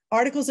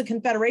 Articles of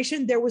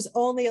Confederation, there was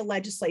only a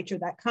legislature.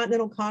 That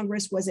Continental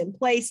Congress was in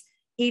place.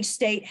 Each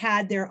state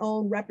had their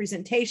own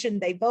representation.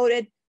 They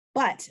voted.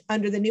 But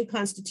under the new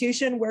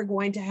constitution, we're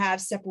going to have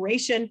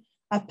separation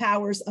of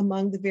powers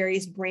among the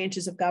various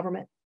branches of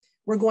government.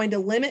 We're going to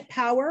limit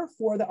power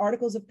for the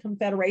Articles of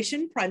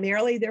Confederation.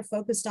 Primarily, they're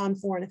focused on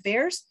foreign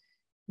affairs.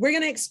 We're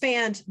going to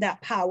expand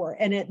that power,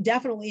 and it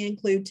definitely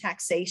include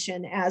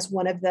taxation as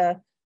one of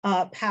the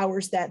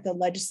powers that the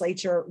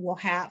legislature will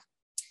have.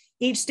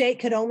 Each state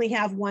could only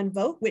have one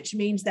vote, which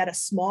means that a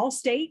small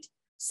state,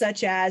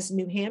 such as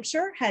New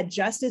Hampshire, had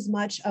just as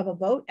much of a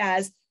vote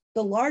as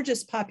the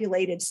largest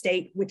populated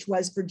state, which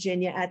was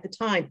Virginia at the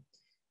time.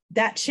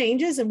 That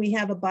changes, and we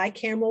have a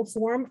bicameral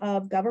form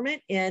of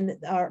government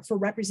for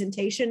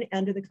representation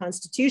under the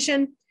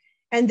Constitution.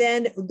 And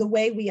then the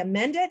way we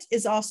amend it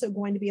is also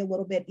going to be a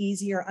little bit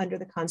easier under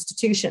the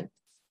Constitution.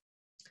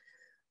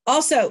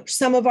 Also,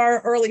 some of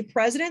our early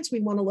presidents, we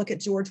want to look at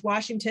George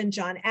Washington,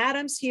 John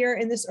Adams here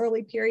in this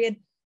early period.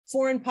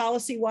 Foreign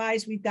policy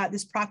wise, we've got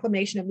this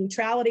proclamation of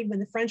neutrality. When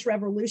the French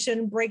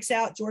Revolution breaks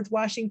out, George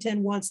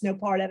Washington wants no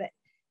part of it.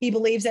 He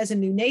believes as a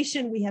new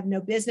nation, we have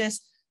no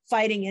business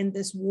fighting in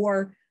this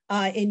war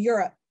in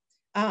Europe.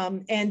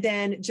 And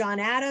then John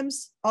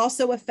Adams,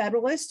 also a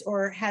Federalist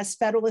or has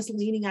Federalist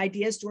leaning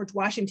ideas. George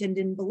Washington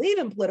didn't believe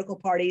in political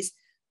parties,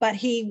 but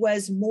he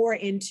was more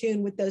in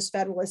tune with those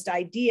Federalist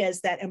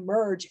ideas that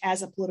emerge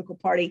as a political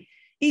party.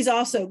 He's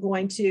also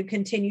going to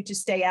continue to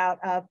stay out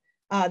of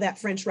that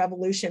French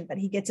Revolution, but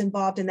he gets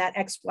involved in that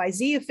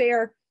XYZ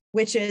affair,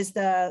 which is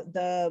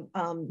the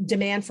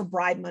demand for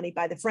bribe money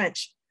by the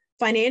French.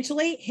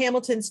 Financially,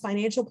 Hamilton's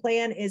financial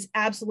plan is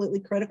absolutely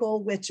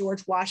critical with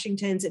George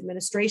Washington's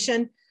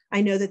administration.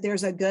 I know that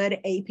there's a good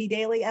AP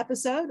Daily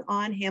episode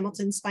on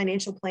Hamilton's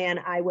financial plan.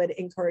 I would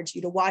encourage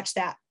you to watch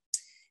that.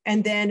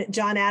 And then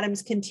John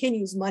Adams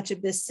continues much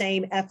of this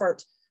same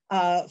effort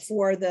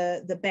for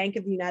the Bank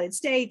of the United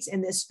States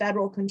and this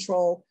federal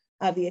control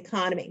of the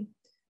economy.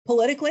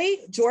 Politically,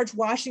 George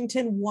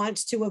Washington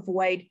wants to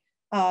avoid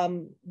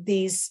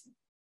these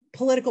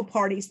political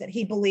parties that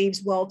he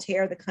believes will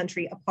tear the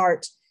country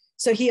apart.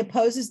 So he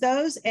opposes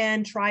those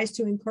and tries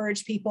to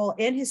encourage people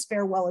in his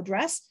farewell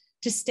address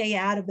to stay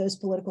out of those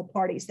political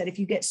parties, that if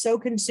you get so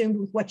consumed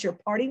with what your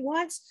party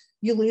wants,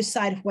 you lose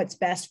sight of what's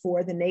best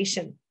for the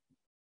nation.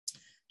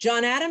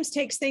 John Adams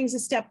takes things a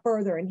step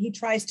further and he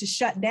tries to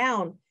shut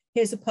down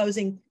his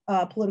opposing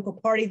political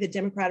party, the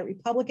Democratic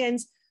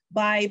Republicans,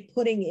 by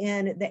putting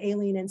in the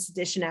Alien and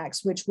Sedition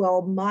Acts, which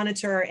will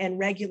monitor and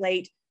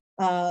regulate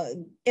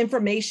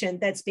information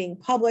that's being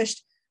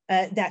published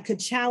that could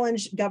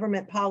challenge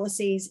government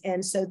policies.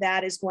 And so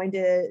that is going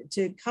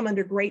to come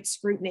under great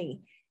scrutiny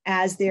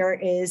as there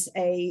is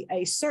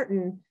a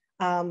certain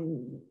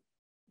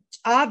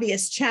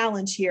obvious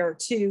challenge here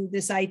to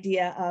this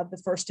idea of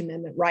the First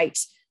Amendment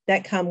rights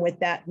that come with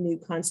that new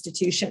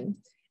Constitution.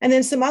 And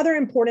then some other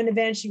important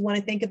events you want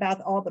to think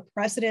about, all the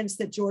precedents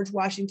that George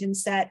Washington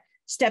set,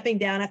 stepping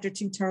down after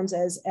 2 terms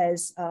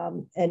as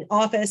in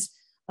office.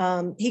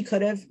 He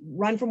could have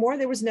run for more.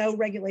 There was no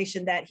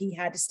regulation that he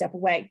had to step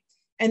away.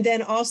 And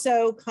then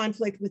also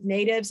conflict with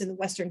natives in the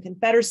Western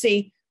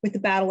Confederacy with the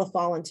Battle of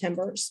Fallen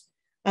Timbers.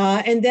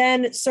 And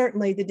then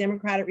certainly the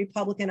Democratic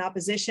Republican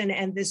opposition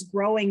and this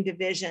growing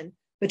division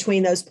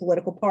between those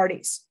political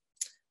parties.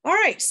 All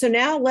right, so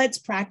now let's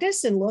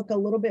practice and look a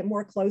little bit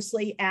more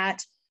closely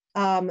at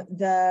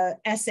the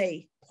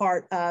essay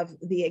part of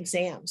the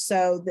exam.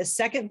 So the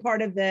second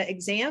part of the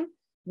exam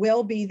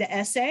will be the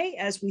essay.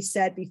 As we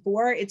said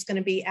before, it's going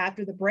to be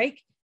after the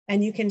break,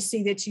 and you can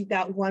see that you've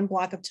got 1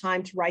 block of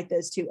time to write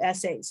those 2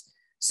 essays.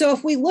 So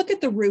if we look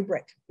at the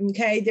rubric,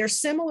 okay, they're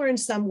similar in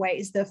some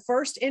ways. The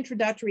first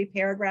introductory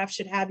paragraph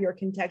should have your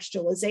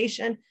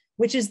contextualization,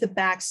 which is the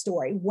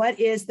backstory. What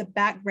is the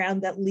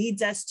background that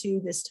leads us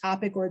to this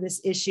topic or this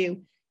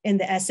issue in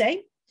the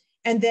essay?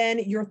 And then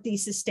your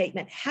thesis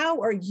statement.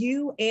 How are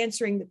you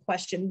answering the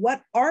question?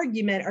 What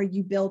argument are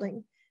you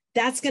building?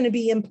 That's going to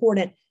be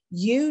important.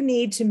 You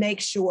need to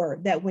make sure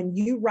that when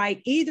you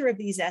write either of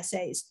these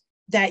essays,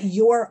 that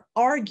your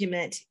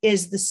argument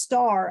is the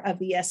star of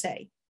the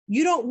essay.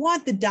 You don't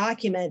want the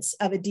documents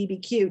of a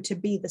DBQ to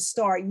be the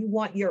star. You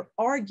want your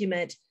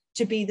argument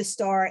to be the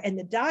star, and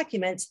the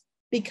documents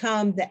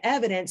become the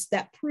evidence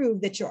that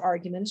prove that your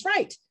argument is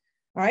right.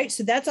 All right,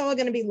 so that's all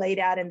going to be laid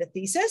out in the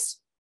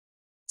thesis.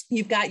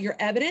 You've got your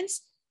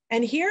evidence,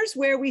 and here's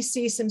where we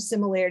see some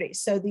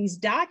similarities. So these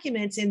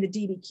documents in the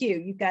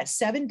DBQ, you've got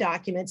 7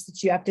 documents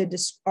that you have to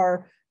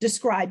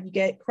describe. You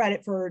get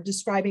credit for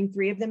describing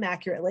 3 of them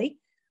accurately.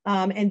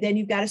 And then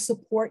you've got to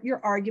support your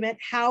argument.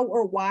 How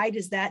or why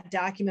does that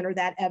document or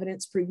that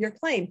evidence prove your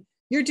claim?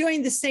 You're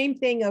doing the same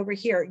thing over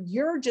here.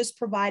 You're just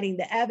providing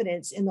the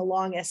evidence in the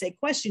long essay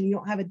question. You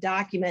don't have a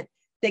document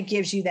that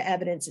gives you the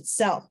evidence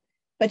itself,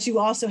 but you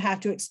also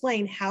have to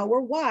explain how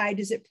or why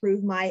does it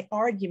prove my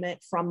argument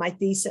from my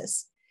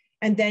thesis.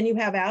 And then you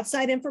have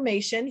outside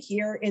information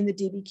here in the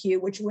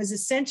DBQ, which was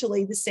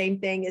essentially the same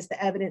thing as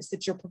the evidence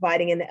that you're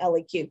providing in the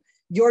LEQ.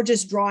 You're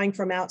just drawing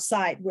from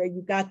outside. Where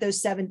you've got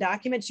those 7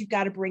 documents, you've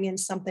got to bring in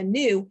something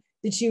new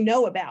that you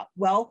know about.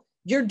 Well,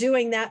 you're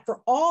doing that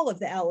for all of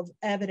the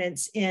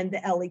evidence in the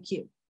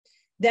LEQ.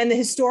 Then the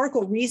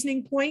historical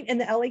reasoning point in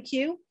the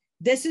LEQ,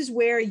 this is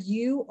where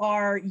you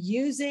are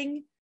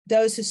using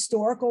those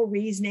historical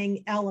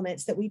reasoning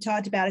elements that we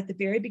talked about at the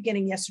very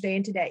beginning yesterday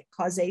and today: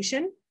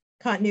 causation,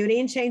 continuity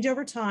and change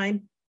over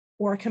time,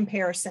 or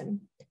comparison.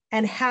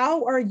 And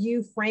how are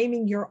you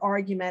framing your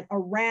argument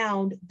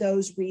around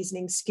those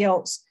reasoning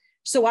skills?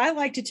 So I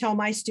like to tell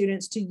my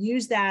students to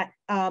use that,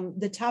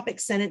 the topic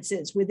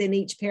sentences within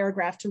each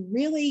paragraph to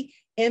really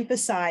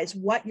emphasize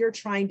what you're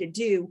trying to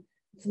do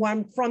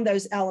from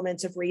those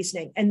elements of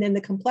reasoning. And then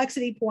the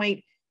complexity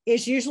point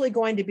is usually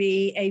going to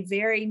be a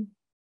very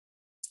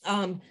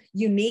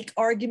unique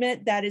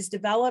argument that is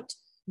developed.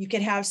 You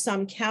could have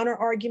some counter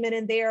argument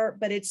in there,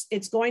 but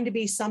it's going to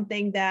be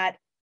something that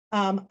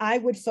I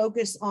would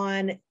focus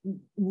on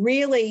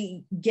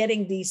really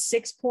getting these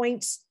 6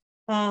 points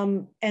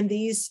and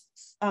these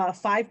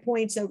 5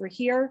 points over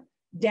here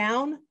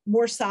down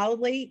more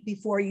solidly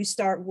before you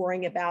start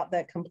worrying about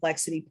that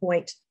complexity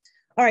point.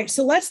 All right,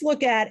 so let's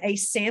look at a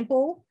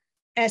sample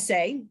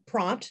essay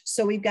prompt.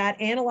 So we've got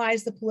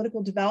analyze the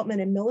political development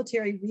and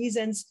military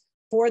reasons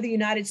for the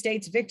United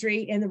States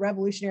victory in the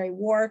Revolutionary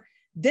War.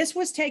 This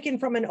was taken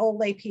from an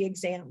old AP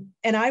exam,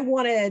 and I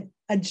want to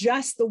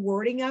adjust the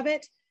wording of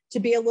it to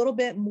be a little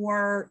bit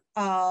more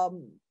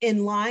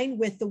in line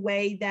with the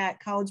way that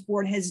College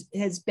Board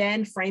has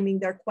been framing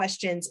their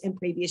questions in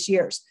previous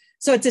years.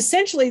 So it's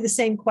essentially the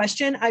same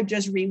question, I've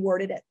just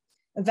reworded it.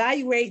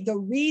 Evaluate the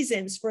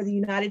reasons for the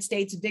United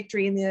States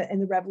victory in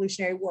the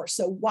Revolutionary War.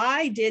 So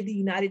why did the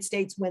United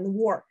States win the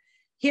war?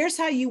 Here's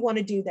how you want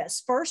to do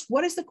this. First,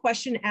 what is the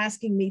question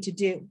asking me to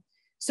do?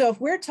 So if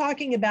we're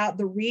talking about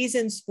the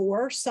reasons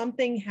for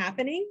something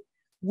happening,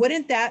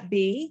 wouldn't that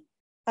be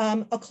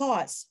a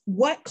cause?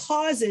 What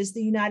causes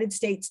the United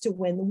States to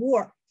win the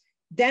war?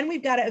 Then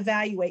we've got to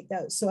evaluate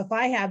those. So if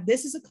I have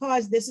this is a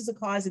cause, this is a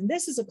cause, and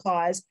this is a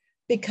cause,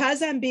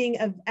 because I'm being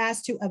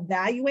asked to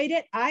evaluate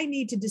it, I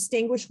need to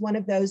distinguish one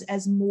of those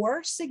as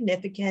more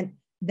significant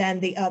than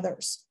the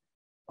others.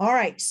 All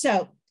right,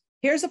 so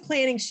here's a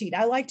planning sheet.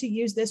 I like to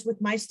use this with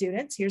my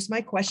students. Here's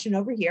my question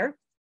over here.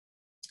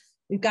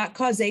 We've got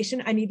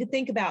causation I need to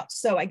think about.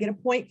 So I get a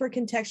point for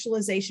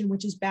contextualization,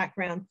 which is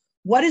background.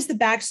 What is the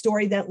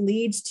backstory that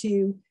leads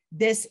to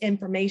this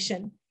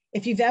information?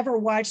 If you've ever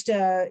watched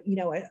a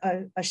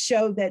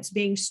show that's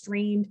being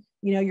streamed,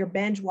 you're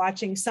binge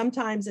watching,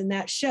 sometimes in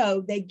that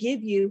show, they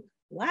give you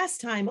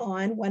last time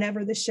on,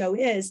 whenever the show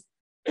is,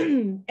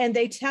 and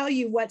they tell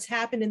you what's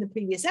happened in the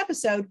previous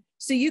episode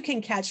so you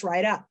can catch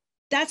right up.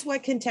 That's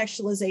what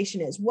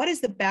contextualization is. What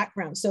is the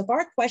background? So if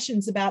our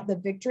question's about the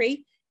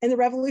victory in the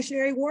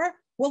Revolutionary War,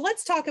 well,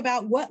 let's talk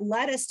about what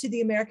led us to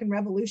the American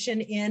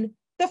Revolution in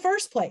the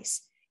first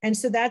place. And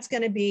so that's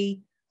going to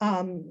be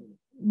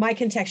my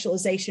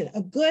contextualization.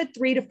 A good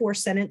 3 to 4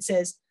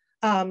 sentences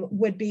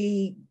would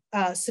be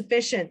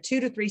sufficient. 2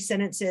 to 3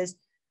 sentences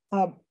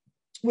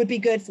would be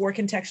good for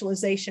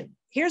contextualization.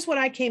 Here's what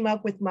I came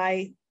up with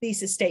my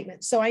thesis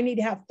statement. So I need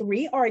to have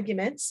 3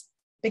 arguments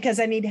because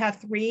I need to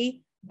have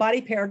 3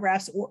 body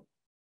paragraphs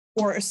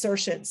or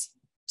assertions.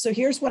 So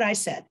here's what I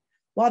said.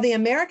 While the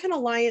American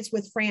alliance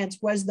with France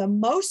was the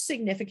most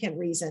significant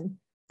reason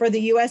for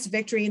the US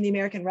victory in the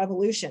American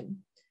Revolution,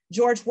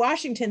 George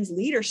Washington's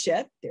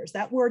leadership, there's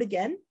that word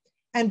again,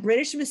 and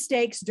British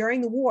mistakes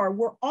during the war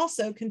were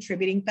also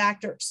contributing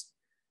factors.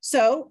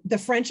 So the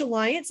French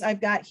alliance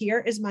I've got here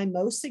is my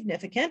most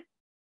significant.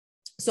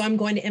 So I'm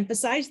going to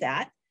emphasize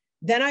that.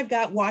 Then I've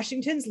got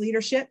Washington's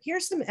leadership.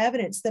 Here's some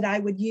evidence that I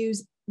would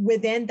use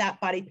within that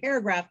body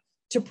paragraph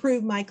to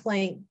prove my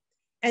claim.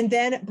 And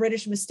then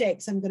British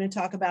mistakes. I'm going to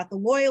talk about the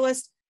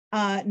Loyalists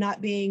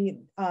not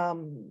being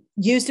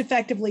used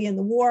effectively in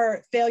the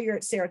war, failure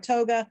at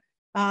Saratoga,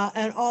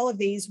 and all of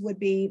these would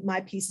be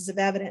my pieces of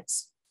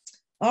evidence.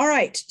 All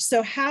right,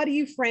 so how do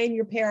you frame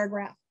your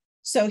paragraph?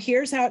 So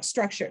here's how it's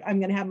structured. I'm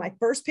going to have my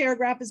first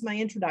paragraph as my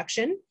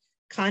introduction,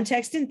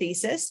 context and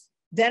thesis.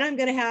 Then I'm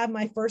going to have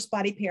my first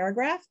body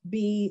paragraph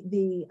be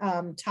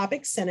the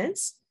topic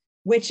sentence,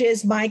 which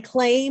is my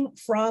claim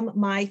from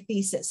my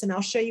thesis. And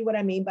I'll show you what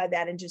I mean by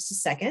that in just a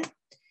second.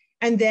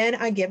 And then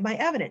I give my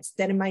evidence.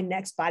 Then in my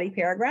next body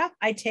paragraph,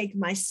 I take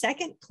my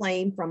second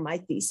claim from my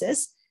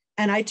thesis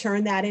and I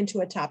turn that into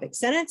a topic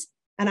sentence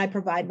and I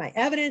provide my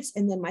evidence.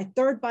 And then my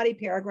third body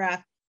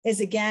paragraph is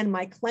again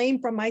my claim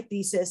from my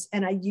thesis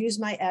and I use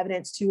my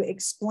evidence to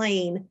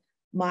explain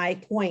my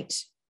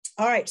point.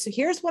 All right, so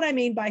here's what I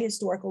mean by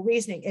historical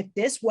reasoning. If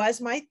this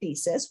was my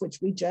thesis, which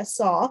we just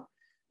saw,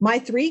 my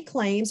 3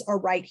 claims are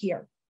right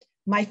here.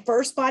 My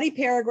first body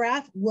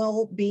paragraph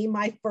will be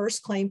my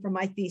first claim from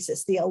my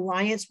thesis, the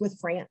alliance with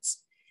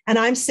France. And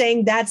I'm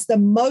saying that's the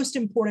most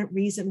important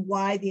reason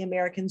why the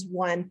Americans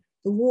won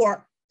the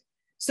war.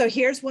 So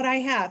here's what I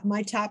have.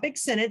 My topic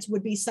sentence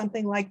would be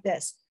something like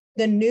this.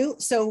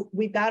 So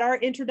we've got our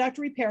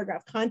introductory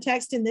paragraph,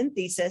 context and then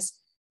thesis.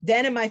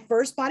 Then in my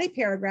first body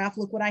paragraph,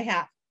 look what I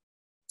have.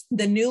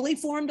 The newly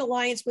formed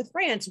alliance with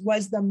France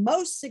was the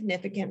most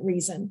significant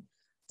reason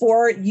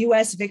for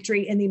US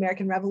victory in the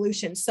American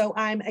Revolution. So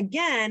I'm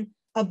again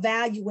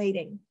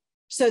evaluating.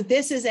 So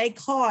this is a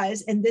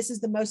cause and this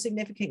is the most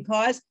significant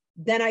cause.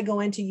 Then I go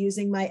into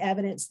using my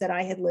evidence that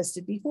I had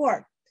listed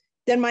before.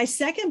 Then my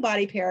second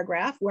body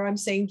paragraph where I'm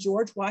saying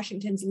George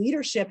Washington's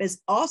leadership is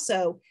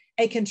also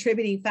a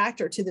contributing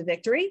factor to the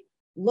victory.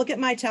 Look at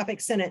my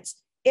topic sentence.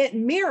 It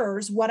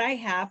mirrors what I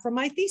have from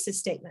my thesis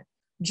statement.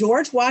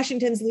 George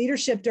Washington's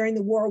leadership during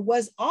the war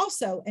was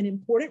also an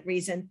important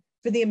reason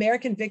for the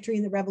American victory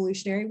in the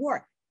Revolutionary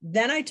War.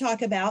 Then I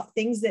talk about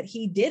things that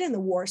he did in the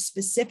war,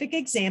 specific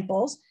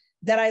examples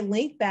that I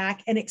link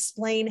back and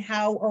explain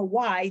how or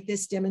why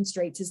this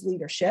demonstrates his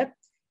leadership.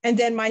 And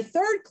then my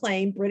third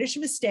claim, British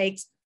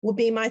mistakes, will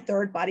be my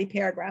third body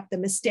paragraph. The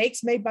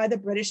mistakes made by the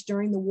British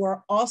during the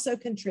war also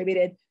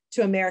contributed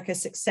to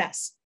America's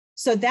success.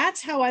 So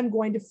that's how I'm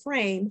going to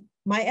frame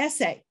my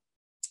essay.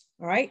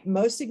 All right,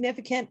 most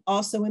significant,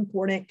 also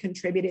important,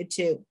 contributed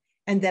to.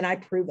 and then I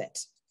prove it.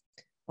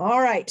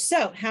 All right,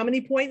 so how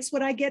many points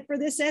would I get for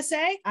this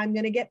essay? I'm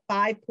going to get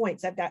 5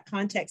 points. I've got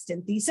context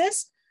and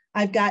thesis.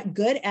 I've got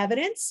good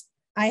evidence.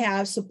 I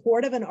have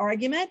support of an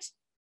argument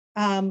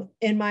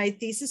in my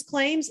thesis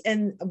claims,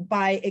 and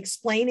by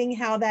explaining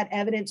how that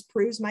evidence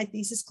proves my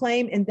thesis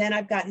claim. And then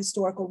I've got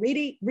historical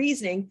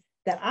reasoning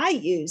that I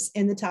use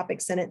in the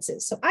topic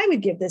sentences. So I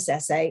would give this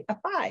essay a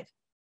 5,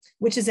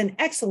 which is an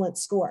excellent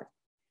score.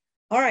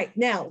 All right,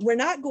 now we're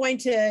not going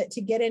to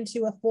get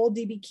into a full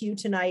DBQ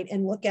tonight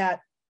and look at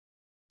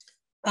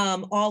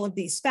all of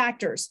these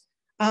factors,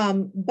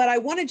 but I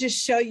want to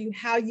just show you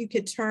how you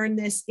could turn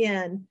this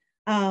in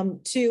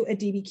to a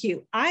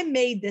DBQ. I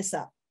made this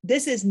up.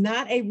 This is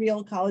not a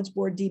real College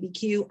Board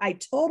DBQ. I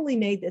totally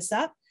made this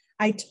up.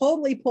 I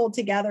totally pulled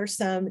together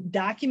some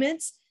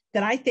documents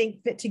that I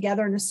think fit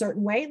together in a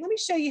certain way. Let me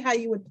show you how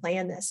you would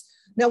plan this.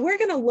 Now we're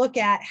going to look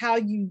at how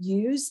you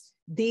use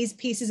these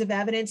pieces of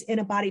evidence in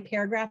a body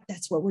paragraph.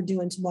 That's what we're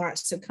doing tomorrow.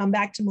 So come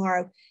back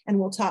tomorrow and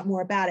we'll talk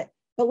more about it.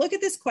 But look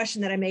at this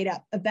question that I made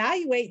up.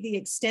 Evaluate the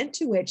extent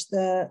to which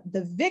the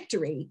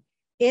victory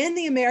in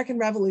the American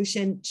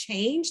Revolution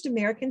changed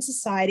American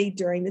society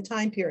during the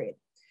time period.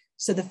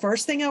 So the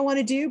first thing I want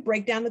to do,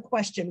 break down the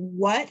question.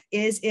 What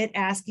is it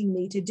asking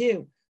me to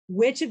do?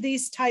 Which of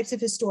these types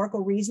of historical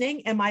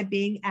reasoning am I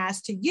being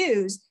asked to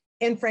use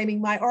in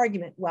framing my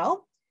argument?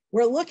 Well,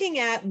 we're looking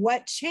at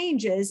what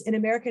changes in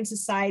American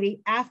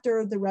society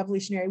after the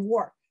Revolutionary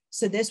War.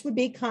 So this would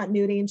be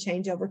continuity and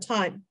change over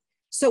time.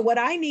 So what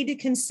I need to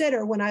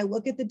consider when I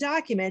look at the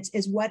documents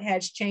is what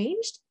has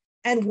changed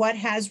and what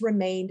has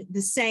remained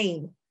the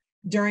same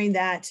during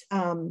that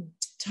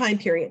time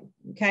period.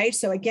 Okay,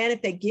 so again,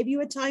 if they give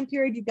you a time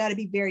period, you've got to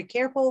be very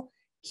careful.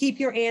 Keep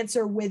your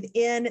answer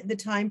within the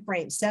time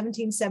frame,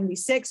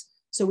 1776.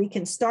 So we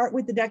can start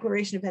with the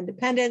Declaration of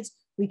Independence.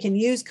 We can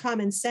use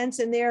common sense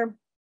in there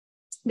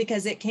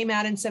because it came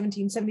out in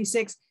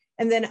 1776,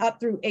 and then up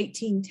through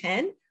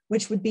 1810,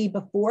 which would be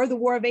before the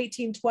War of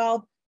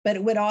 1812, but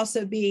it would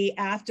also be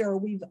after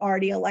we've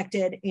already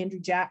elected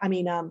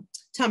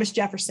Thomas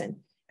Jefferson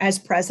as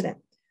president.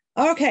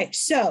 Okay,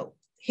 so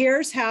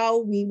here's how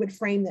we would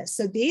frame this.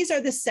 So these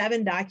are the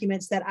 7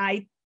 documents that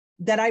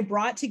I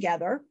brought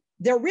together.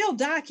 They're real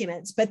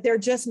documents, but they're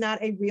just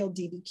not a real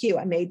DBQ.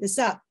 I made this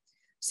up.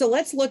 So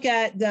let's look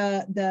at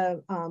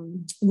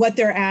what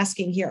they're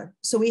asking here.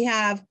 So we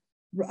have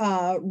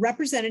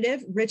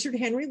Representative Richard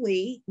Henry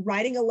Lee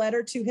writing a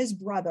letter to his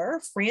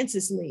brother,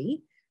 Francis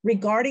Lee,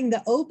 regarding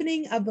the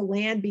opening of the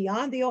land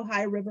beyond the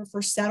Ohio River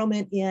for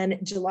settlement in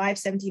July of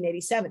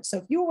 1787. So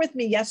if you were with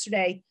me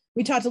yesterday,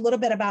 we talked a little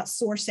bit about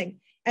sourcing.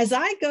 As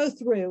I go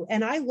through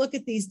and I look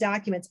at these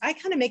documents, I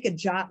kind of make a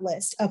jot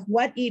list of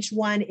what each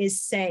one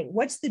is saying.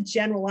 What's the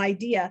general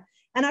idea?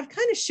 And I've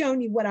kind of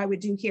shown you what I would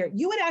do here.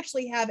 You would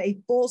actually have a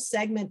full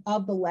segment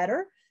of the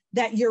letter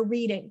that you're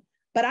reading,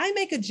 but I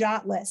make a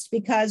jot list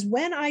because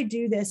when I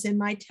do this in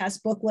my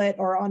test booklet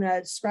or on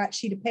a scratch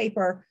sheet of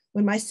paper,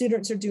 when my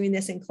students are doing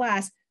this in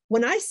class,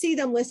 when I see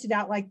them listed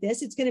out like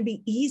this, it's going to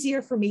be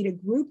easier for me to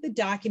group the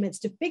documents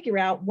to figure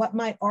out what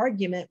my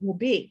argument will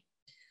be.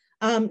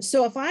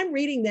 So if I'm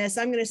reading this,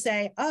 I'm going to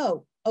say,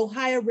 oh,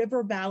 Ohio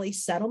River Valley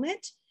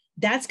settlement,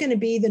 that's going to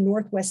be the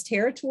Northwest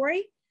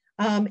Territory.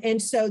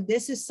 And so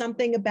this is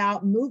something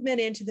about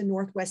movement into the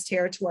Northwest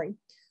Territory.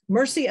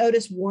 Mercy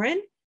Otis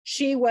Warren,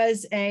 she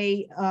was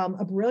a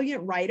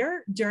brilliant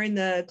writer during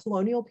the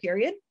colonial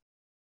period.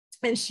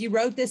 And she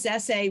wrote this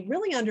essay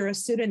really under a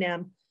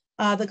pseudonym,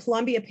 the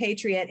Columbia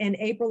Patriot, in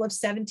April of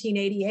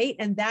 1788.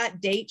 And that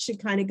date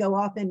should kind of go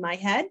off in my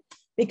head,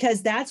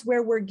 because that's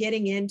where we're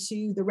getting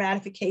into the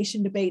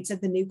ratification debates of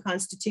the new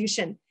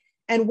Constitution.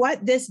 And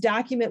what this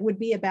document would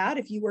be about,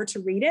 if you were to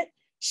read it,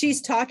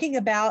 she's talking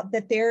about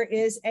that there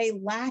is a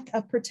lack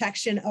of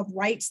protection of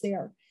rights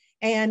there.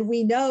 And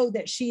we know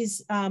that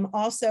she's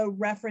also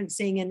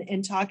referencing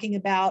and talking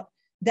about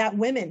that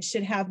women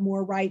should have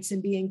more rights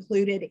and be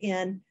included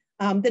in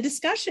the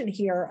discussion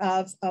here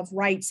of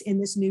rights in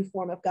this new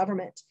form of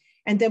government.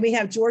 And then we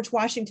have George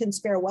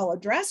Washington's farewell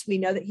address. We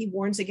know that he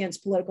warns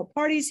against political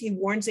parties. He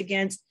warns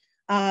against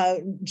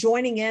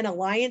joining in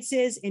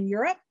alliances in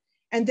Europe.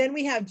 And then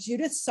we have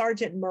Judith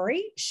Sargent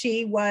Murray.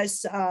 She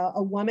was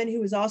a woman who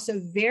was also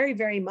very,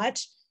 very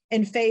much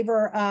in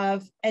favor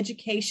of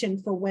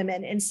education for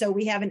women. And so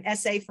we have an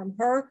essay from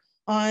her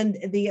on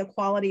the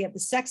equality of the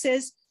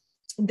sexes.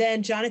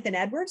 Then Jonathan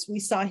Edwards, we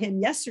saw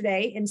him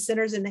yesterday in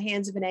Sinners in the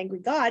Hands of an Angry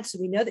God. So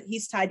we know that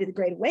he's tied to the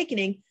Great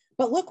Awakening.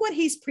 But look what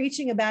he's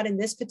preaching about in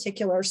this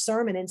particular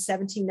sermon in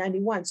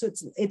 1791. So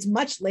it's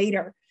much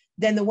later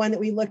than the one that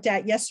we looked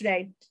at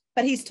yesterday.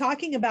 But he's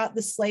talking about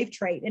the slave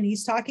trade, and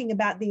he's talking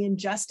about the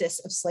injustice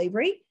of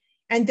slavery.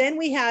 And then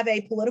we have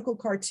a political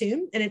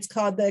cartoon, and it's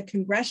called the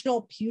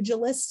Congressional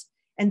Pugilist.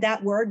 And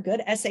that word,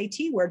 good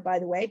SAT word, by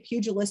the way,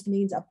 pugilist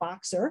means a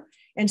boxer.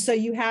 And so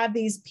you have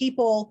these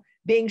people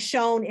being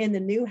shown in the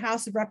new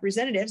House of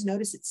Representatives.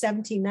 Notice it's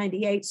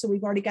 1798, so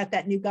we've already got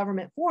that new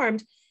government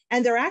formed.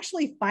 And they're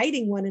actually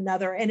fighting one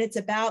another, and it's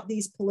about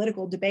these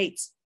political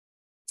debates.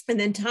 And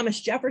then Thomas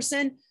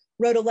Jefferson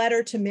wrote a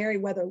letter to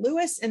Meriwether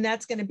Lewis, and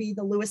that's going to be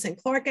the Lewis and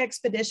Clark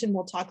expedition.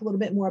 We'll talk a little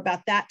bit more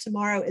about that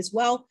tomorrow as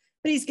well,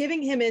 but he's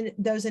giving him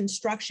those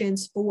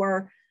instructions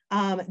for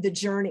the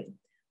journey.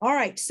 All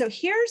right, so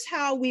here's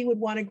how we would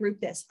want to group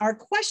this. Our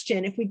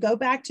question, if we go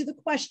back to the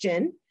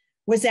question,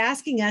 was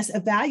asking us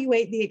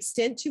evaluate the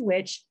extent to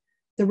which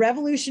the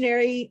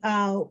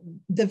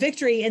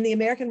victory in the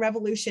American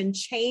Revolution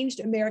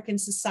changed American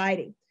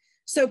society.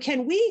 So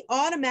can we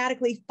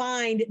automatically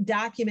find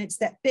documents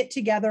that fit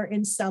together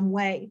in some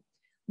way?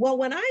 Well,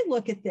 when I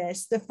look at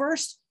this, the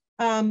first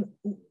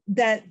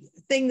that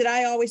thing that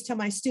I always tell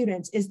my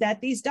students is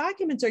that these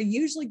documents are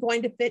usually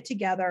going to fit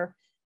together.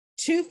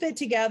 2 fit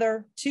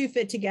together, 2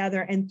 fit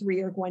together, and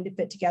 3 are going to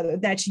fit together.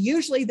 That's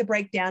usually the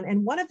breakdown.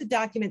 And one of the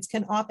documents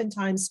can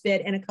oftentimes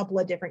fit in a couple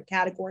of different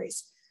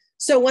categories.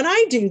 So when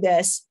I do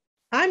this,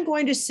 I'm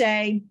going to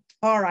say,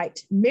 all right,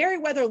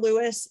 Meriwether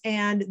Lewis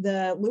and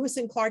the Lewis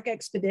and Clark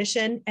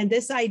expedition and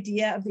this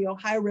idea of the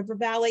Ohio River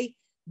Valley,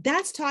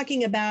 that's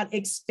talking about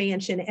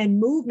expansion and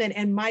movement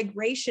and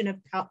migration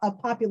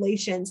of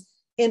populations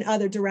in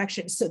other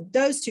directions. So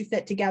those 2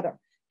 fit together.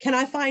 Can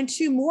I find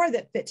 2 more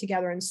that fit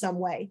together in some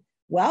way?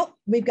 Well,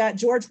 we've got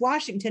George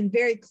Washington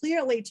very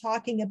clearly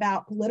talking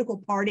about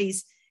political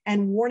parties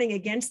and warning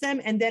against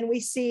them. And then we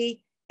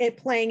see it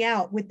playing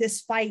out with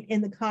this fight in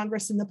the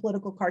Congress and the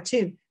political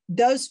cartoon.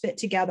 Those fit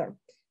together.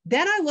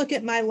 Then I look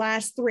at my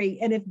last 3,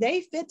 and if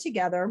they fit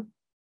together,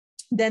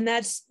 then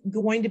that's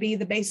going to be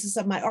the basis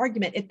of my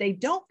argument. If they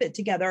don't fit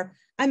together,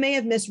 I may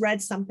have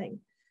misread something.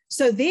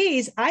 So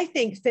these, I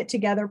think, fit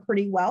together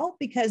pretty well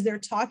because they're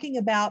talking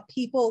about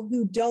people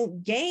who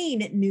don't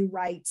gain new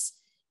rights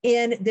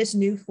in this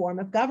new form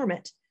of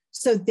government.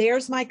 So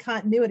there's my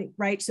continuity,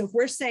 right? So if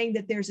we're saying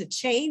that there's a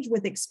change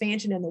with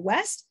expansion in the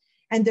West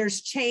and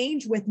there's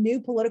change with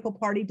new political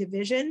party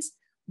divisions,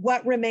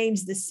 what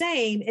remains the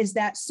same is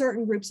that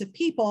certain groups of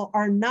people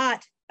are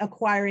not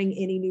acquiring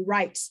any new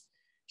rights.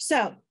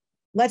 So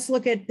let's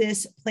look at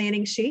this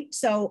planning sheet.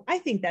 So I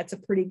think that's a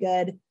pretty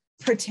good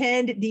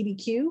pretend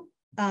DBQ.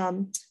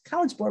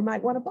 College Board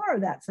might want to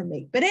borrow that from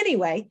me. But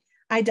anyway,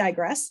 I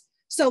digress.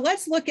 So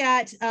let's look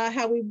at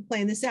how we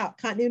plan this out.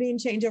 Continuity and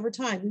change over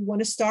time. We want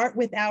to start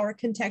with our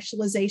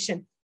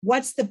contextualization.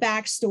 What's the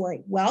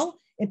backstory? Well,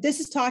 if this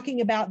is talking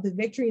about the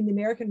victory in the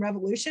American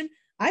Revolution,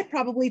 I'd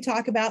probably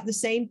talk about the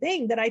same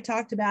thing that I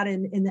talked about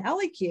in the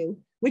LEQ,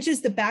 which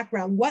is the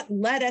background. What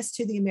led us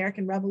to the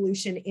American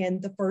Revolution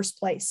in the first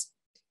place?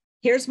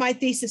 Here's my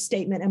thesis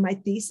statement. And my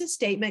thesis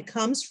statement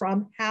comes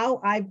from how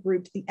I've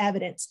grouped the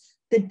evidence.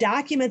 The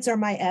documents are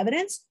my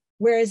evidence.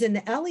 Whereas in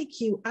the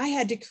LEQ, I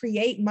had to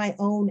create my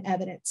own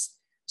evidence.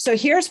 So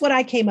here's what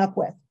I came up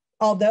with.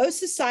 Although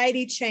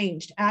society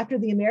changed after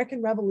the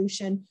American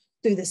Revolution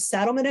through the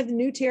settlement of the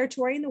new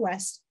territory in the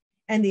West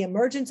and the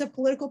emergence of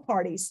political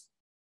parties,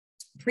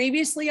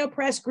 previously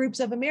oppressed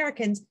groups of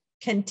Americans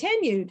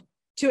continued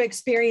to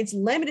experience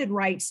limited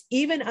rights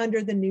even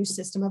under the new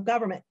system of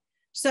government.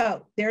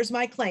 So there's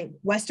my claim.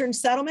 Western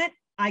settlement,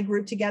 I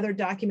grouped together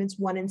documents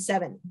 1 and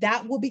 7.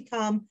 That will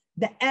become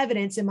the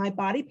evidence in my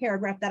body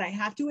paragraph that I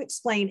have to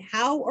explain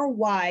how or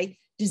why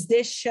does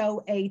this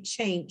show a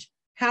change?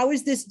 How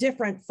is this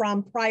different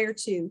from prior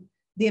to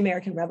the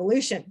American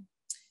Revolution?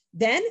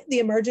 Then the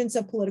emergence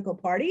of political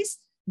parties.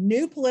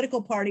 New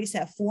political parties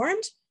have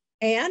formed,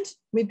 and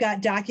we've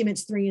got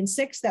documents 3 and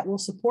 6 that will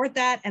support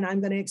that. And I'm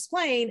going to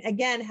explain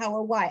again how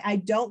or why. I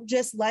don't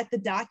just let the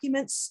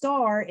documents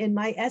star in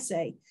my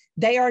essay.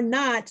 They are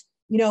not,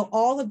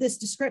 all of this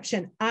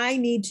description. I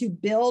need to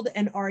build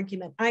an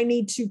argument. I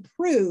need to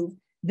prove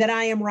that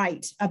I am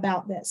right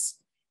about this.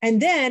 And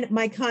then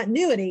my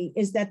continuity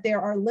is that there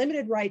are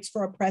limited rights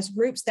for oppressed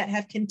groups that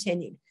have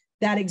continued.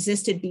 That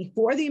existed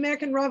before the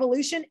American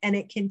Revolution, and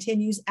it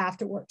continues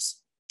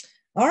afterwards.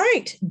 All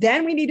right,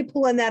 then we need to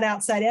pull in that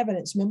outside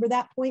evidence. Remember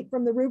that point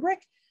from the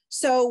rubric?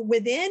 So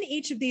within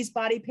each of these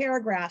body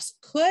paragraphs,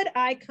 could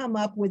I come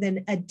up with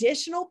an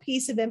additional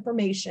piece of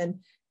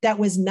information that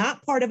was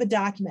not part of a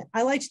document?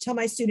 I like to tell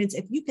my students,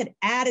 if you could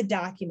add a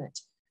document,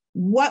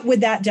 what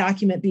would that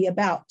document be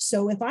about?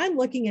 So if I'm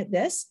looking at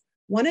this,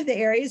 one of the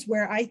areas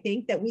where I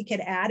think that we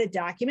could add a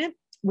document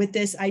with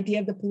this idea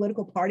of the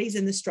political parties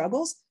and the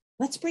struggles,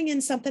 let's bring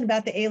in something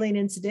about the Alien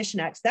and Sedition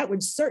Acts. That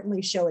would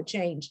certainly show a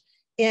change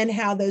in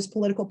how those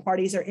political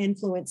parties are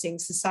influencing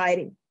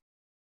society.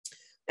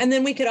 And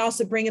then we could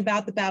also bring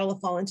about the Battle of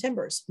Fallen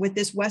Timbers. With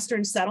this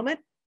Western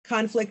settlement,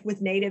 conflict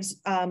with natives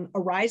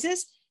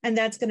arises, and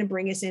that's going to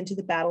bring us into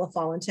the Battle of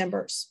Fallen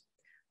Timbers.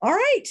 All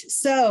right,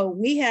 so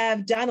we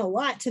have done a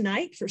lot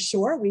tonight for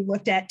sure. We've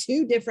looked at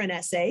 2 different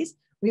essays.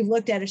 We've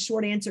looked at a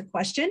short answer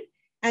question,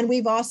 and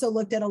we've also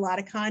looked at a lot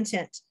of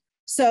content.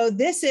 So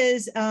this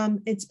is,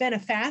 it's been a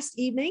fast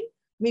evening.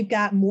 We've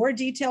got more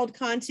detailed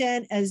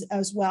content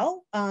as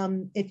well.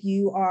 If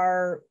you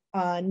are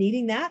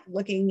needing that,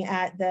 looking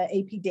at the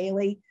AP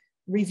Daily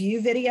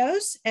review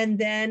videos. And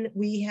then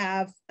we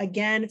have,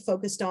 again,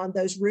 focused on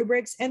those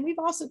rubrics. And we've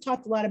also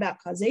talked a lot about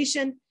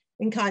causation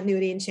and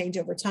continuity and change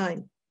over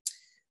time.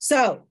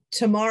 So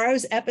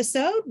tomorrow's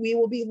episode, we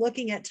will be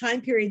looking at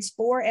time periods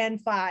 4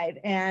 and 5.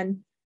 And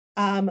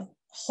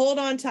Hold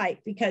on tight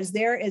because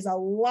there is a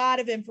lot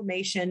of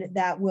information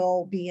that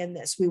will be in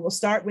this. We will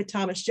start with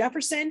Thomas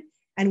Jefferson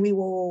and we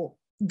will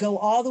go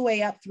all the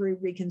way up through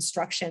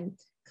Reconstruction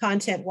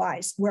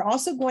content-wise. We're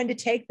also going to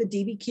take the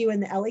DBQ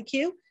and the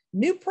LEQ,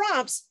 new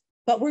prompts,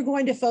 but we're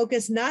going to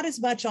focus not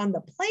as much on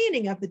the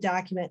planning of the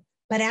document,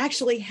 but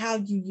actually how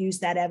you use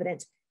that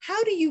evidence.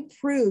 How do you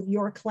prove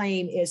your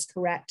claim is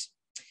correct?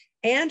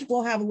 And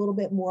we'll have a little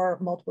bit more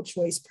multiple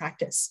choice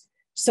practice.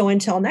 So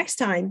until next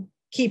time,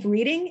 keep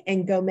reading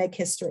and go make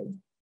history.